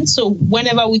party event. So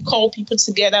whenever we call people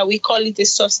together, we call it a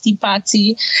Susty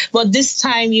party. But this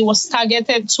time it was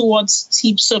targeted towards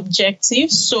TIP's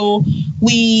objectives. So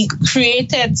we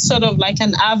created sort of like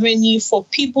an avenue for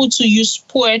people to use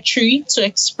poetry to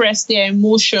express their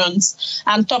emotions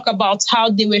and talk about how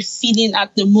they were feeling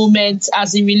at the moment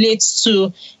as it relates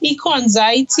to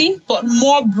eco-anxiety, but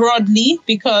more broadly,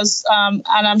 because, and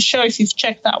I'm sure if you've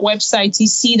checked that website, you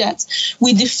see that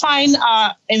we define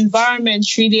our environment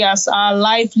really as our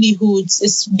livelihoods.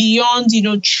 It's beyond,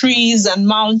 trees and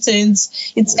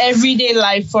mountains. It's everyday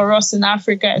life for us in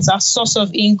Africa. It's our source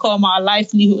of income, our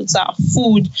livelihoods, our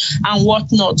food and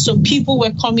whatnot. So people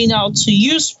were coming out to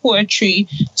use poetry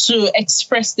to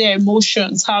express their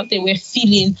emotions, how they were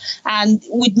feeling. And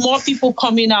with more people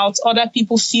coming out, other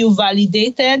people feel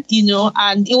validated,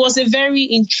 and it was a very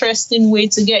interesting way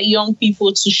to get young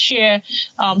people to share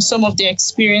some of their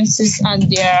experiences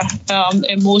and their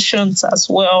emotions as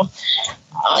well.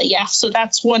 So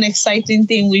that's one exciting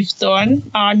thing we've done.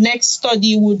 Our next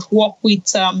study would work with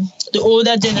the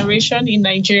older generation in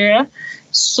Nigeria.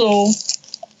 So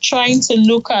trying to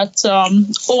look at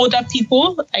older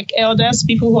people, like elders,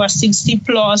 people who are 60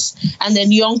 plus, and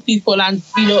then young people, and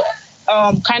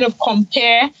kind of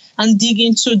compare and dig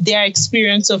into their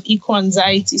experience of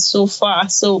eco-anxiety so far.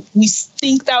 So we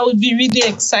think that would be really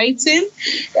exciting.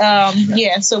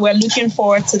 So we're looking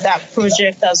forward to that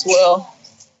project as well.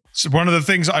 So one of the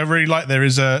things I really like there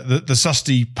is the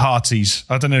Susty parties.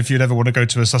 I don't know if you'd ever want to go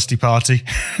to a Susty party.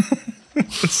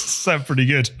 Sounds pretty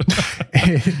good.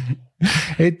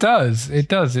 It does.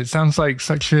 It sounds like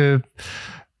such a...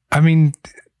 I mean,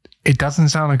 it doesn't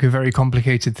sound like a very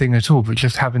complicated thing at all, but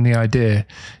just having the idea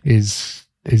is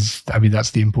I mean,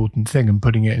 that's the important thing, and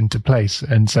putting it into place.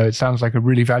 And so it sounds like a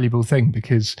really valuable thing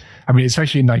because, I mean,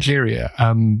 especially in Nigeria,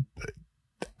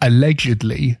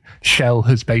 allegedly, Shell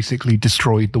has basically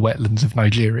destroyed the wetlands of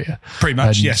Nigeria. Pretty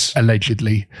much, yes.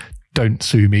 Allegedly. Don't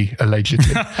sue me,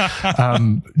 allegedly.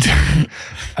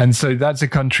 And so that's a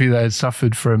country that has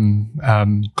suffered from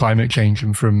climate change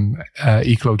and from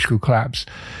ecological collapse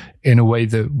in a way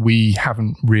that we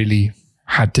haven't really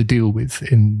had to deal with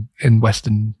in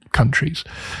Western countries.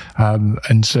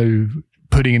 And so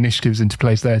putting initiatives into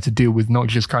place there to deal with not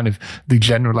just kind of the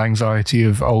general anxiety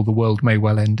of, oh, the world may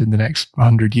well end in the next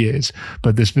 100 years,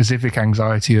 but the specific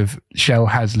anxiety of Shell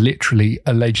has literally,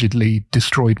 allegedly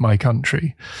destroyed my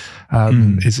country,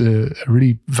 is a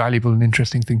really valuable and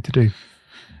interesting thing to do.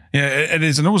 Yeah, it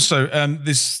is. And also,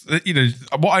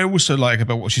 what I also like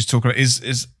about what she's talking about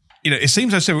is it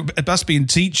seems as though us being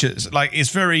teachers, like it's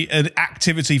very an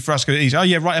activity for us. Write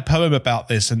a poem about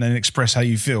this and then express how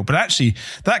you feel. But actually,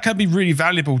 that can be really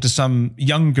valuable to some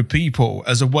younger people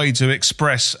as a way to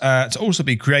express, to also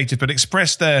be creative, but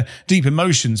express their deep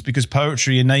emotions, because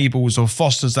poetry enables or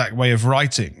fosters that way of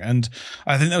writing. And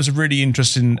I think that was a really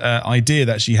interesting idea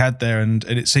that she had there, and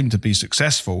it seemed to be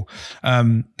successful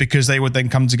because they would then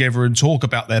come together and talk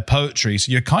about their poetry.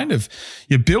 So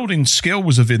you're building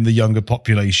skills within the younger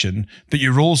population, but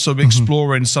you're also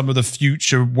exploring some of the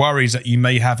future worries that you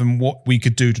may have and what we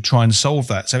could do to try and solve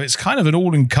that. So it's kind of an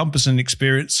all-encompassing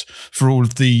experience for all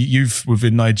of the youth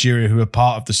within Nigeria who are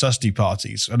part of the Susty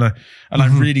parties. And I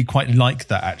really quite like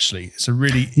that, actually. It's a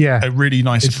really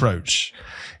nice approach.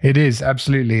 It is,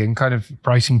 absolutely. And kind of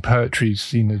writing poetry is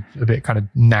seen a bit kind of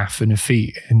naff and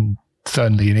effete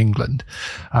certainly in England,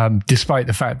 despite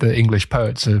the fact that English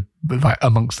poets are like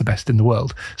amongst the best in the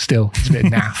world. Still, it's a bit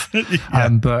naff. Yeah.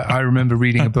 But I remember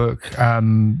reading a book,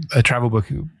 a travel book,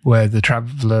 where the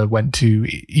traveller went to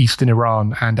Eastern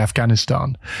Iran and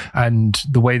Afghanistan, and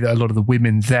the way that a lot of the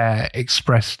women there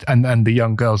expressed, and the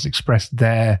young girls expressed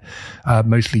their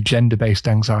mostly gender-based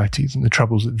anxieties and the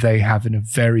troubles that they have in a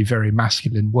very, very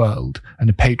masculine world and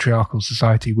a patriarchal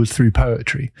society, was through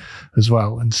poetry as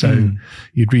well. And so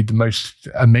you'd read the most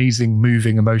amazing,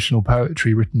 moving, emotional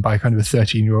poetry written by kind of a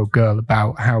 13-year-old girl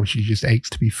about how she just aches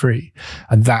to be free.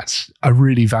 And that's a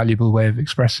really valuable way of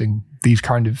expressing these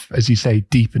kind of, as you say,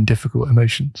 deep and difficult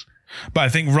emotions. But I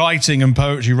think writing and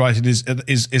poetry writing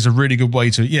is a really good way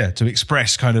to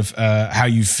express kind of how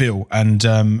you feel, and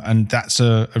that's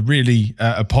a really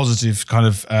a positive kind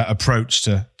of approach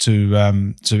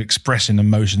to expressing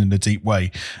emotion in a deep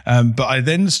way. But I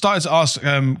then started to ask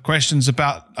questions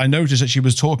about. I noticed that she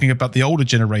was talking about the older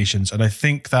generations, and I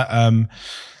think that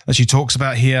she talks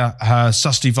about here her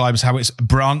Susty vibes, how it's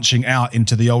branching out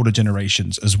into the older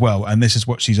generations as well, and this is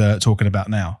what she's talking about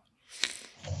now.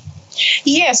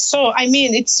 Yes, so I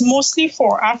mean, it's mostly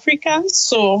for Africans.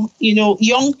 So,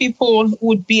 young people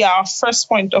would be our first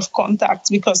point of contact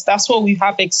because that's what we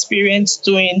have experience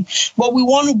doing. But we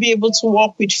want to be able to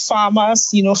work with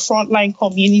farmers, frontline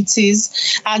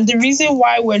communities. And the reason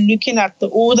why we're looking at the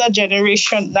older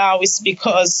generation now is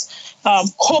because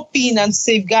coping and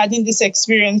safeguarding this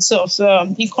experience of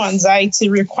eco-anxiety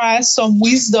requires some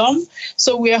wisdom.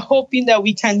 So we are hoping that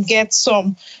we can get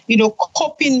some,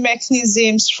 coping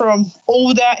mechanisms from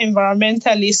older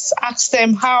environmentalists, ask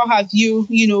them, how have you,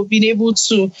 been able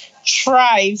to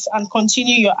thrive and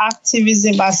continue your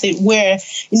activism, as it were,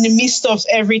 in the midst of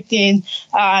everything,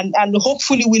 and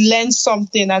hopefully we learn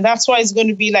something. And that's why it's going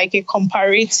to be like a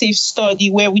comparative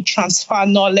study where we transfer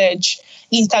knowledge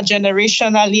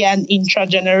intergenerationally and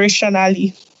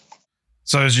intragenerationally.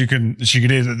 So as you can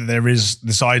hear, that there is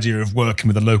this idea of working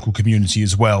with the local community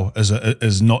as well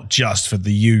as not just for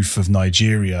the youth of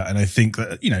Nigeria. And I think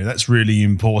that, that's really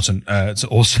important to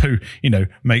also,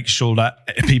 make sure that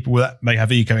people that may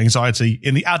have eco-anxiety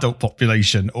in the adult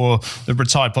population or the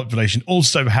retired population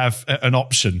also have an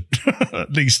option,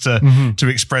 at least to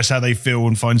express how they feel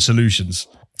and find solutions.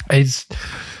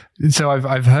 So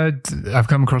I've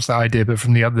come across that idea, but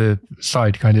from the other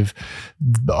side, kind of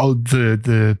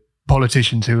the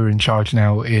politicians who are in charge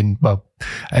now and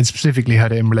specifically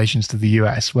heard it in relations to the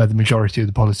US, where the majority of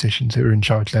the politicians who are in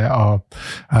charge there are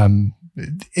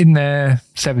in their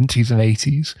 70s and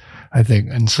 80s, I think.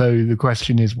 And so the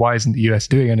question is, why isn't the US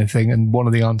doing anything? And one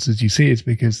of the answers you see is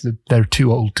because they're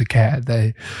too old to care.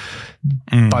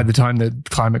 By the time the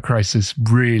climate crisis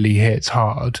really hits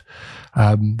hard,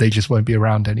 they just won't be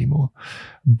around anymore.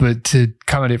 But to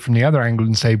come at it from the other angle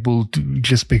and say, well,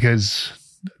 just because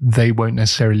they won't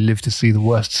necessarily live to see the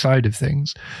worst side of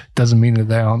things doesn't mean that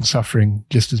they aren't suffering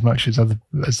just as much as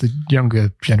the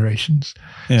younger generations.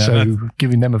 Yeah, so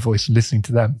giving them a voice and listening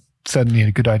to them, certainly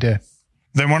a good idea.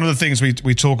 Then one of the things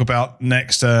we talk about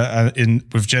next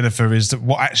with Jennifer is that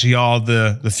what actually are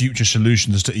the future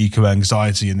solutions to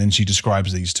eco-anxiety, and then she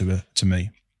describes these to me.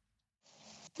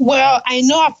 Well, I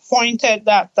know I've pointed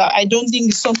that I don't think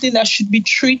it's something that should be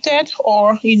treated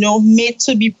or, made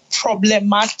to be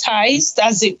problematized,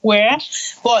 as it were,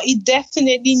 but it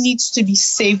definitely needs to be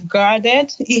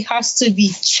safeguarded. It has to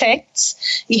be checked.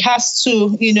 It has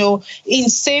to, in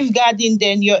safeguarding,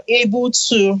 then you're able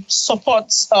to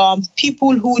support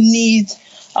people who need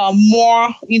more,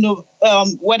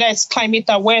 whether it's climate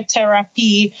aware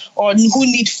therapy or who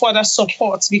need further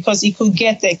support because it could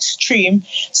get extreme.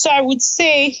 So I would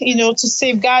say, to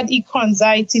safeguard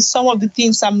eco-anxiety, some of the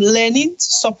things I'm learning to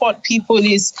support people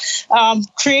is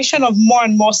creation of more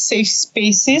and more safe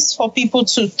spaces for people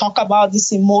to talk about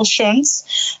these emotions.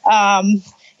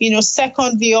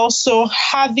 Secondly, also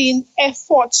having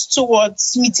efforts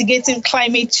towards mitigating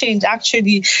climate change.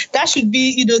 Actually, that should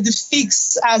be, the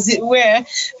fix, as it were,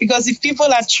 because if people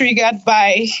are triggered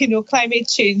by, climate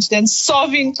change, then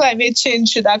solving climate change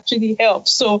should actually help.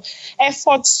 So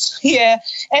efforts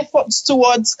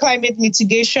towards climate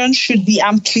mitigation should be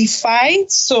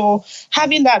amplified. So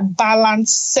having that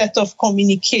balanced set of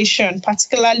communication,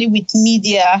 particularly with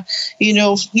media, you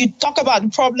talk about the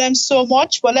problem so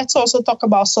much, but let's also talk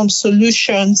about some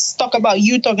solutions, talk about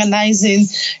youth organizing,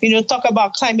 talk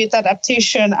about climate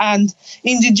adaptation and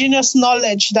indigenous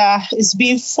knowledge that is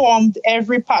being formed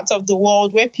every part of the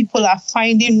world where people are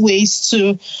finding ways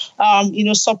to,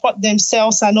 support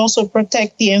themselves and also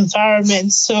protect the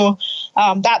environment. So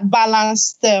that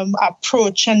balanced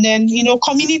approach. And then,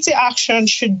 community action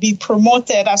should be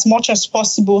promoted as much as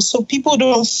possible so people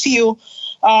don't feel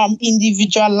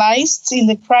individualized in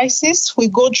the crisis. We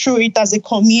go through it as a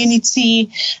community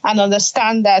and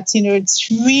understand that, it's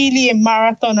really a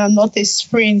marathon and not a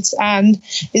sprint. And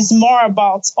it's more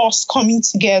about us coming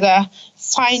together,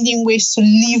 finding ways to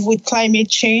live with climate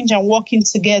change and working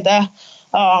together,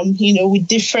 with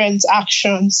different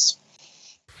actions.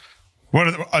 One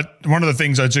of the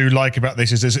things I do like about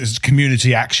this is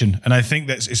community action, and I think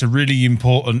that it's a really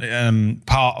important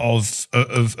part of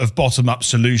bottom up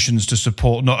solutions to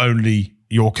support not only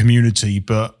your community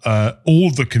but all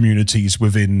the communities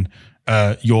within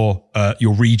your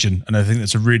region. And I think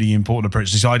that's a really important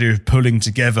approach. This idea of pulling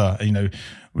together,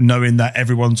 knowing that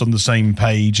everyone's on the same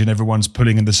page and everyone's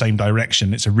pulling in the same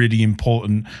direction. It's a really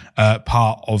important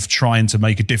part of trying to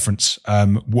make a difference,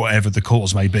 whatever the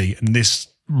cause may be. And this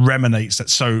reminates that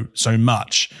so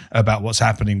much about what's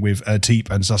happening with Teep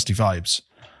and Susty Vibes.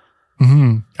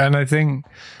 Mm-hmm. And I think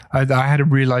I had a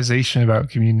realization about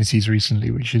communities recently,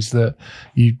 which is that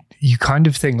you kind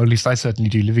of think, or at least I certainly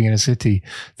do, living in a city,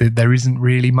 that there isn't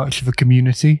really much of a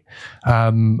community,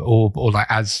 or like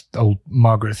as old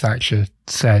Margaret Thatcher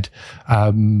said,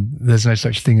 there's no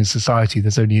such thing as society,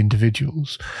 there's only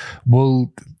individuals.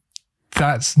 Well,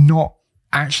 that's not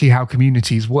actually how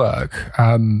communities work,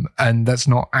 and that's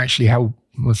not actually how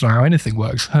anything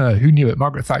works. Who knew it?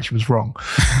 Margaret Thatcher was wrong.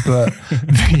 But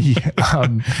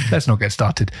let's not get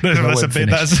started. Let's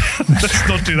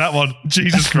not do that one.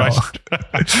 Jesus Christ.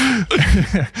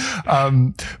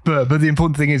 But the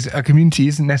important thing is a community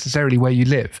isn't necessarily where you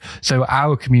live. So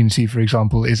our community, for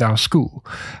example, is our school.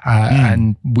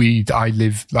 And I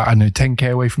live, 10k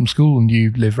away from school, and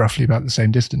you live roughly about the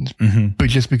same distance. Mm-hmm. But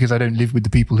just because I don't live with the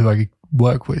people who I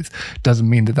work with doesn't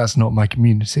mean that that's not my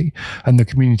community. And the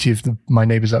community of my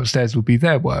neighbours upstairs will be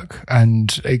their work,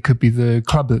 and it could be the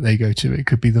club that they go to, it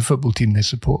could be the football team they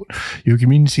support. Your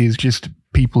community is just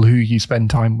people who you spend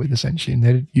time with, essentially,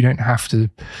 and you don't have to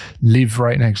live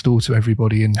right next door to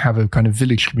everybody and have a kind of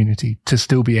village community to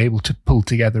still be able to pull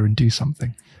together and do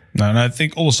something. No, and I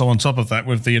think also on top of that,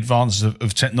 with the advances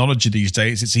of technology these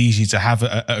days, it's easy to have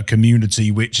a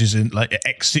community which isn't like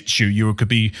ex situ. You could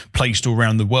be placed all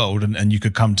around the world, and you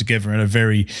could come together in a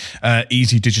very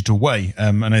easy digital way.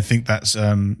 And I think that's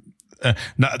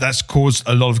caused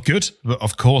a lot of good, but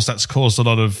of course that's caused a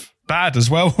lot of bad as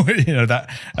well,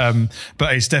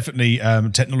 but it's definitely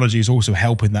technology is also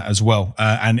helping that as well,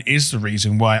 and is the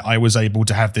reason why I was able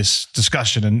to have this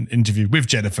discussion and interview with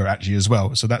Jennifer actually as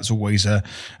well. So that's always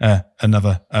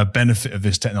another benefit of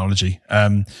this technology.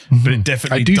 But it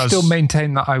definitely does. Still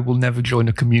maintain that I will never join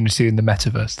a community in the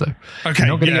metaverse, though. Okay,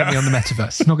 you're not going to get me on the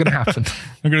metaverse. It's not going to happen.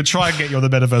 I'm going to try and get you on the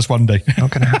metaverse one day.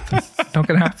 Not going to happen. Not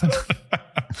going to happen.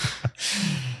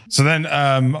 So then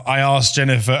I asked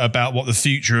Jennifer about what the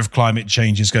future of climate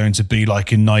change is going to be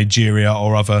like in Nigeria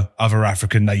or other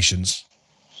African nations.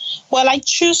 Well, I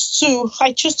choose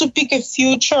to pick a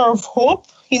future of hope.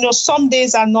 Some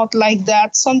days are not like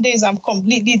that. Some days I'm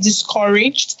completely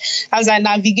discouraged as I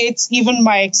navigate even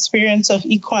my experience of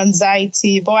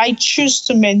eco-anxiety. But I choose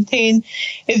to maintain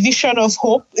a vision of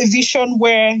hope, a vision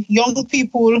where young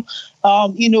people,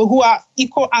 who are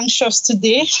eco-anxious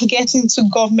today get into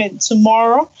government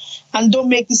tomorrow and don't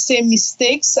make the same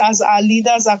mistakes as our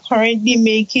leaders are currently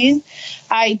making.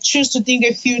 I choose to think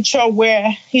a future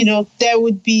where, there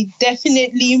would be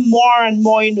definitely more and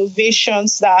more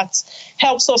innovations that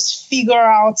helps us figure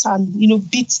out and,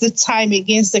 beat the time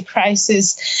against the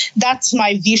crisis. That's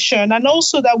my vision. And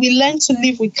also that we learn to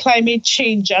live with climate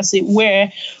change, as it were,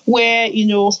 where,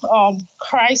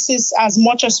 crisis as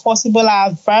much as possible are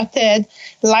averted,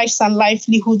 lives and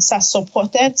livelihoods are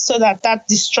supported so that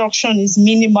destruction is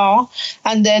minimal.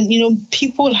 And then,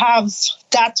 people have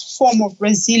that form of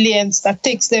resilience that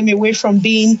takes them away from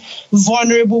being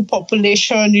vulnerable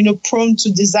population, prone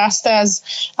to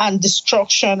disasters and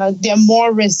destruction, and they're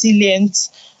more resilient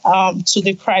to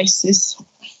the crisis.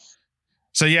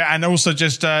 So, yeah, and also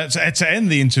just to end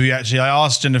the interview, actually, I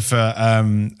asked Jennifer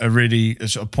a really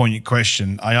sort of poignant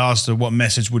question. I asked her, what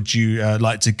message would you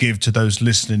like to give to those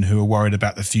listening who are worried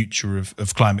about the future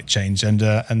of climate change? And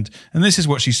this is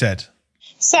what she said.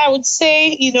 So I would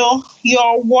say,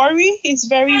 your worry is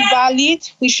very valid.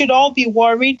 We should all be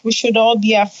worried. We should all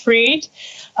be afraid.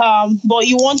 But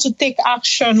you want to take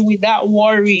action with that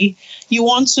worry. You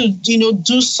want to,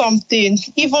 do something,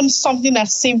 even something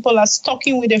as simple as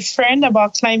talking with a friend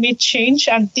about climate change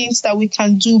and things that we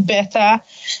can do better.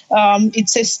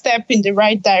 It's a step in the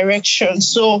right direction.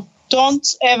 So don't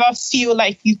ever feel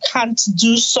like you can't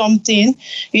do something,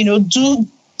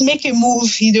 make a move,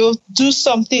 do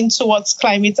something towards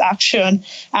climate action,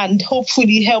 and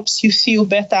hopefully helps you feel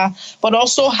better. But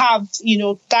also have,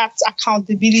 that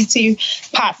accountability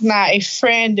partner, a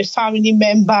friend, a family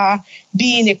member,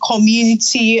 be in a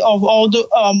community of all the,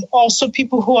 also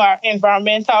people who are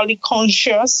environmentally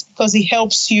conscious, because it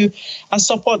helps you and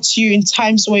supports you in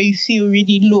times where you feel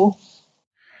really low.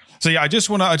 So yeah, I just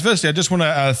want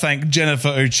to thank Jennifer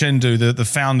Uchendu, the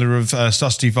founder of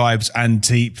Susty Vibes and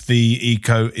Teep, the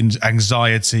Eco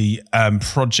Anxiety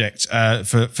project,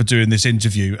 for doing this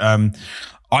interview.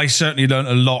 I certainly learned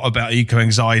a lot about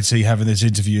eco-anxiety having this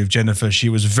interview with Jennifer. She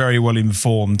was very well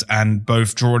informed, and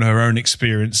both drawing her own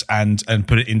experience and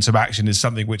put it into action is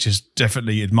something which is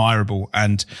definitely admirable.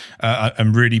 And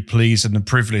I'm really pleased and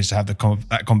privileged to have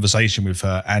that conversation with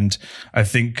her. And I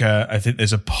think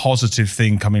there's a positive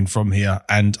thing coming from here.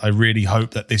 And I really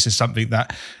hope that this is something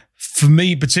that, for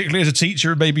me, particularly as a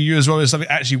teacher, and maybe you as well, is something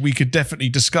actually we could definitely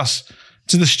discuss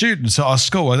to the students at our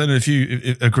school. I don't know if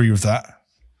you agree with that.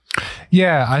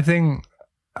 Yeah, I think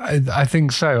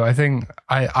so. I think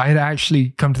I'd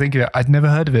actually come to think of it. I'd never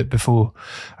heard of it before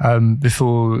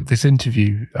this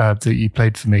interview that you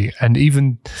played for me. And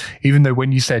even though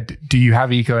when you said, "Do you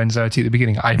have eco anxiety?" at the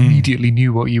beginning, I immediately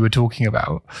knew what you were talking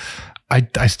about.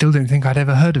 I still don't think I'd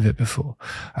ever heard of it before.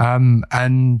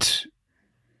 And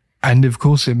of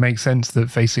course, it makes sense that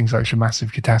facing such a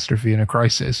massive catastrophe and a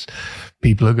crisis,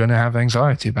 people are going to have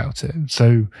anxiety about it.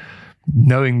 So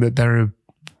knowing that there are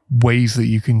ways that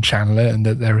you can channel it and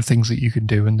that there are things that you can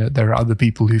do and that there are other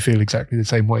people who feel exactly the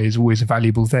same way is always a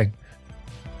valuable thing.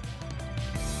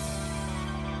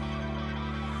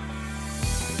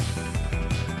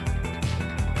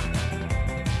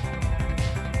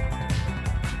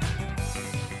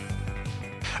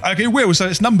 Okay, Will, so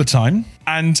it's number time.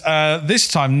 And this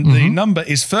time the number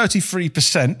is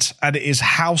 33%, and it is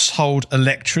household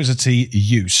electricity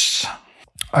use.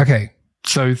 Okay,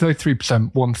 so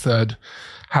 33%, 1/3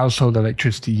 household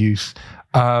electricity use.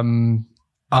 I'm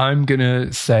going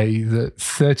to say that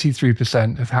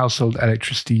 33% of household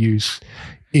electricity use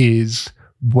is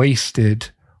wasted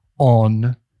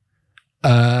on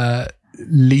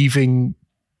leaving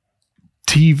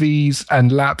TVs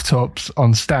and laptops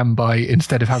on standby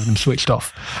instead of having them switched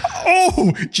off.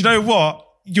 Oh, do you know what?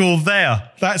 you're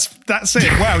there. That's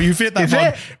it. Wow, you've hit that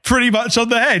one pretty much on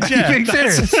the head. Yeah, Are you being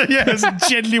serious? Yeah, that's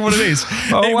generally what it is.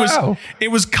 Oh, It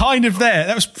was kind of there.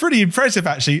 That was pretty impressive,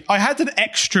 actually. I had an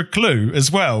extra clue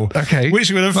as well. Okay.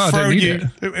 Which would have thrown you.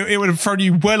 It would have thrown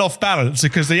you well off balance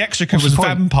because the extra clue was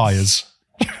vampires.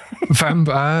 Kind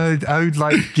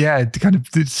of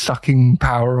sucking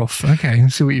power off. Okay, I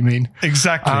see what you mean.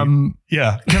 Exactly.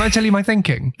 Yeah. Can I tell you my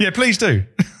thinking? Yeah, please do.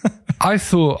 I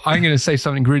thought I'm going to say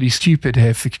something really stupid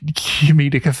here for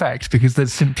comedic effect because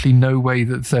there's simply no way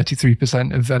that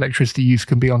 33% of electricity use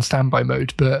can be on standby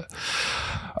mode. But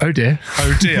oh dear.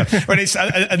 Well, it's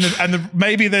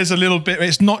maybe there's a little bit.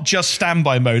 It's not just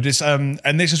standby mode. It's and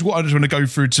this is what I just want to go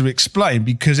through to explain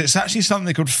because it's actually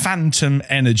something called phantom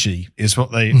energy is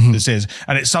what this is,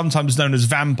 and it's sometimes known as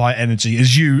vampire energy,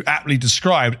 as you aptly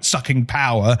described, sucking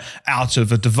power out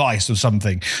of a device or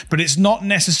something. But it's not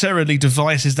necessarily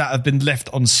devices that have been left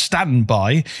on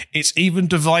standby. It's even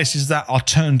devices that are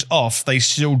turned off. They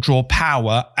still draw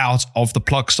power out of the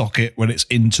plug socket when it's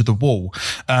into the wall.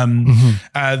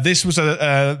 This was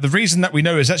the reason that we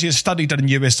know is actually a study done in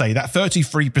USA that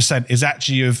 33% is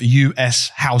actually of US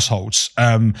households.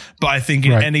 But I think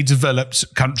in any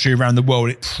developed country around the world,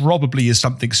 it probably is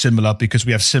something similar because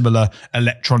we have similar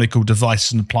electronical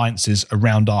devices and appliances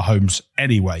around our homes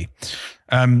anyway.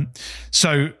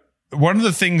 So one of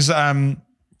the things I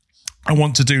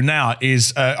want to do now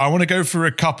is I want to go through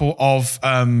a couple of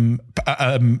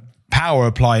power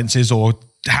appliances or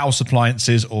house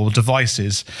appliances or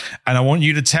devices, and I want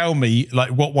you to tell me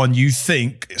like what one you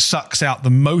think sucks out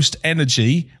the most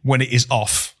energy when it is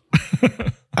off.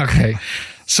 Okay.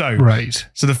 So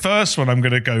the first one I'm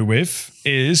going to go with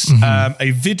is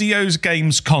a videos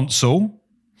games console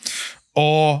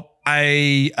or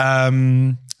a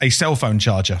cell phone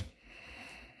charger.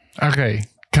 Okay.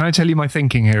 Can I tell you my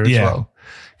thinking here as well?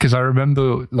 Because I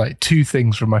remember like two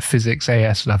things from my physics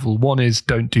AS level. One is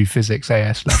don't do physics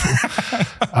AS level.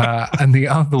 And the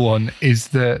other one is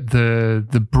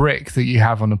the brick that you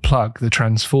have on a plug, the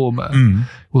transformer,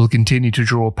 will continue to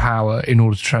draw power in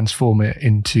order to transform it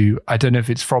into, I don't know if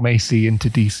it's from AC into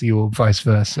DC or vice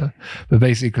versa. But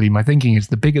basically my thinking is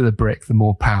the bigger the brick, the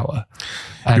more power.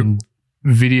 And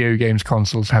video games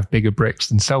consoles have bigger bricks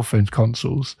than cell phone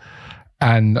consoles.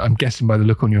 And I'm guessing by the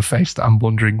look on your face that I'm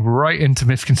wandering right into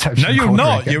misconception. No, you're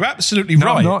not. Again. You're absolutely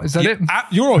right. I'm not. Is that it?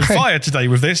 You're on fire today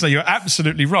with this. No, you're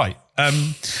absolutely right.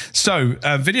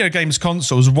 Video games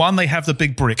consoles, one, they have the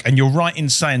big brick, and you're right in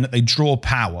saying that they draw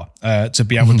power to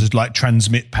be able to like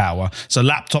transmit power. So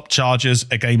laptop chargers,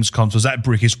 games consoles, that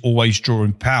brick is always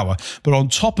drawing power. But on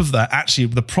top of that, actually,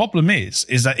 the problem is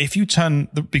that if you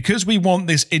because we want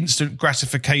this instant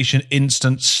gratification,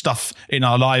 instant stuff in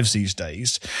our lives these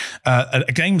days,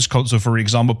 a games console, for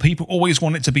example, people always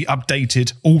want it to be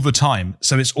updated all the time.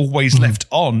 So it's always left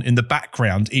on in the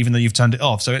background, even though you've turned it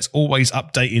off. So it's always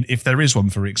updating if there is one,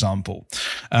 for example.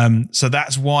 So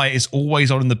that's why it's always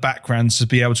on in the background to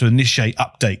be able to initiate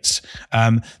updates.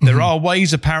 There are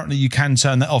ways apparently you can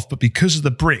turn that off, but because of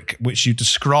the brick which you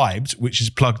described, which is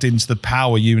plugged into the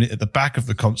power unit at the back of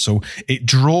the console, it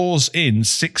draws in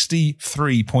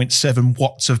 63.7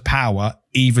 watts of power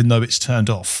even though it's turned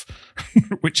off.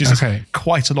 Which is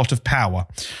quite a lot of power.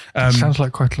 Sounds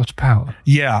like quite a lot of power.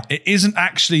 Yeah, it isn't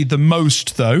actually the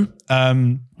most though.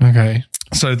 Okay.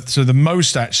 So the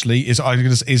most actually is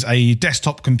a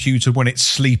desktop computer when it's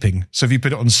sleeping. So if you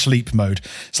put it on sleep mode,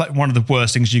 it's like one of the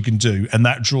worst things you can do, and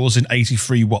that draws in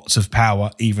 83 watts of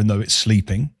power even though it's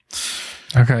sleeping.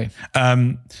 Okay.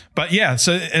 But yeah,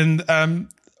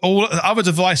 all other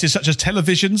devices such as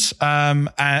televisions,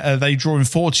 they draw in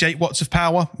 48 watts of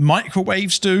power.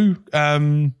 Microwaves do,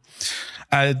 and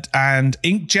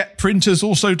inkjet printers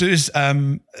also do.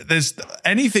 There's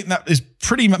anything that is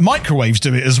pretty much, microwaves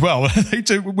do it as well. They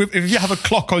do. If you have a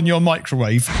clock on your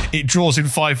microwave, it draws in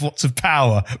 5 watts of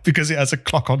power because it has a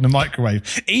clock on the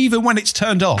microwave. Even when it's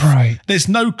turned off, there's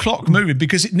no clock moving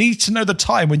because it needs to know the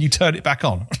time when you turn it back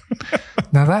on.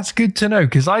 Now that's good to know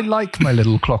because I like my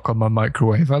little clock on my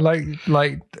microwave. Whenever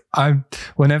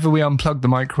we unplug the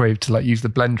microwave to like use the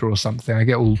blender or something, I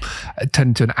turn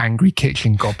into an angry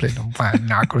kitchen goblin. Oh, man,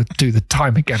 now I've got to do the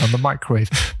time again on the microwave.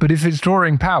 But if it's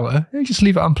drawing power, you just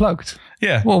leave it unplugged.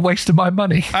 Yeah. What a waste of my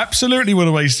money. Absolutely want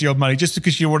to waste your money just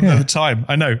because you want another time.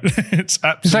 I know. It's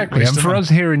absolutely exactly. And for us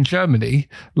here in Germany,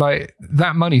 like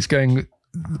that money's going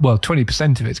well,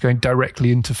 20% of it's going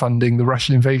directly into funding the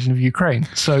Russian invasion of Ukraine.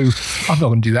 So I'm not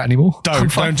going to do that anymore.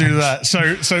 Don't do that.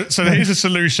 So here's a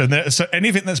solution. So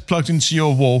anything that's plugged into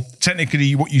your wall,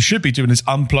 technically what you should be doing is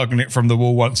unplugging it from the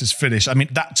wall once it's finished. I mean,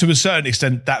 that to a certain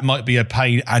extent, that might be a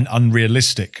pain and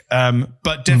unrealistic.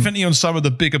 But definitely on some of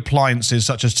the big appliances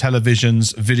such as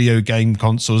televisions, video game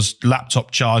consoles,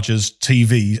 laptop chargers,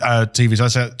 TVs. I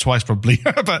said it twice probably,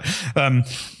 but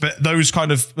those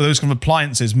kind of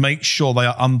appliances, make sure they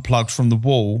are unplugged from the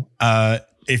wall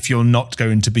if you're not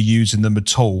going to be using them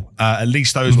at all. At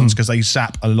least those ones, because they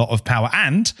sap a lot of power.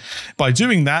 And by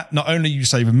doing that, not only are you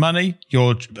saving money,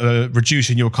 you're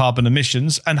reducing your carbon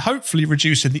emissions and hopefully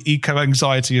reducing the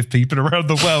eco-anxiety of people around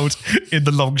the world in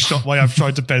the long shot way I've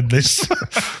tried to bend this.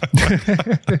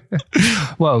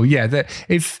 Well, yeah,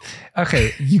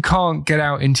 you can't get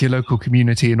out into your local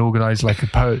community and organise like a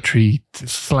poetry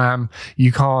slam.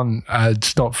 You can't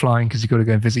stop flying because you've got to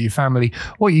go and visit your family.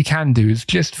 What you can do is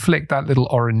just flick that little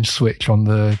orange switch on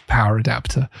the power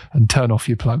adapter and turn off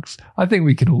your plugs. I think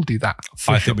we can all do that.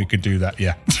 I think we could do that,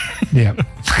 yeah. Yeah.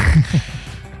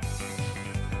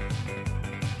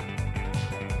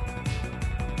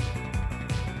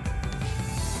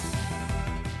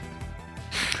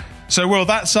 So, well,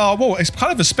 it's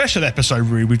kind of a special episode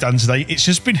really we've done today. It's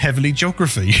just been heavily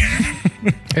geography.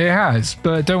 It has,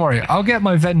 but don't worry, I'll get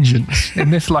my vengeance in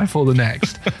this life or the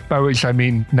next, by which I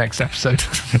mean next episode.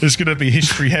 It's going to be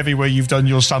history heavy where you've done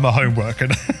your summer homework.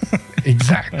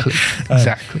 Exactly.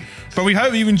 But we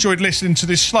hope you've enjoyed listening to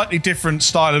this slightly different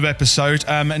style of episode.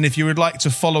 And if you would like to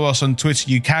follow us on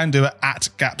Twitter, you can do it at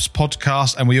Gaps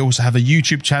Podcast. And we also have a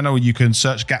YouTube channel. You can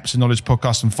search Gaps in Knowledge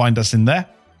Podcast and find us in there.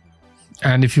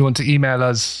 And if you want to email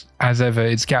us, as ever,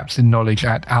 it's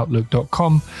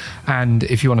gapsinknowledge@outlook.com. And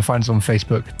if you want to find us on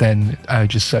Facebook, then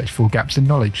just search for Gaps in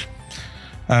Knowledge.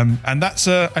 And that's,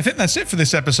 I think that's it for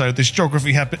this episode, this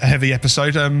geography heavy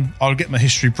episode. I'll get my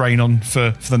history brain on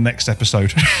for the next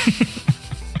episode.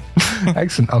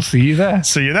 Excellent. I'll see you there.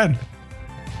 See you then.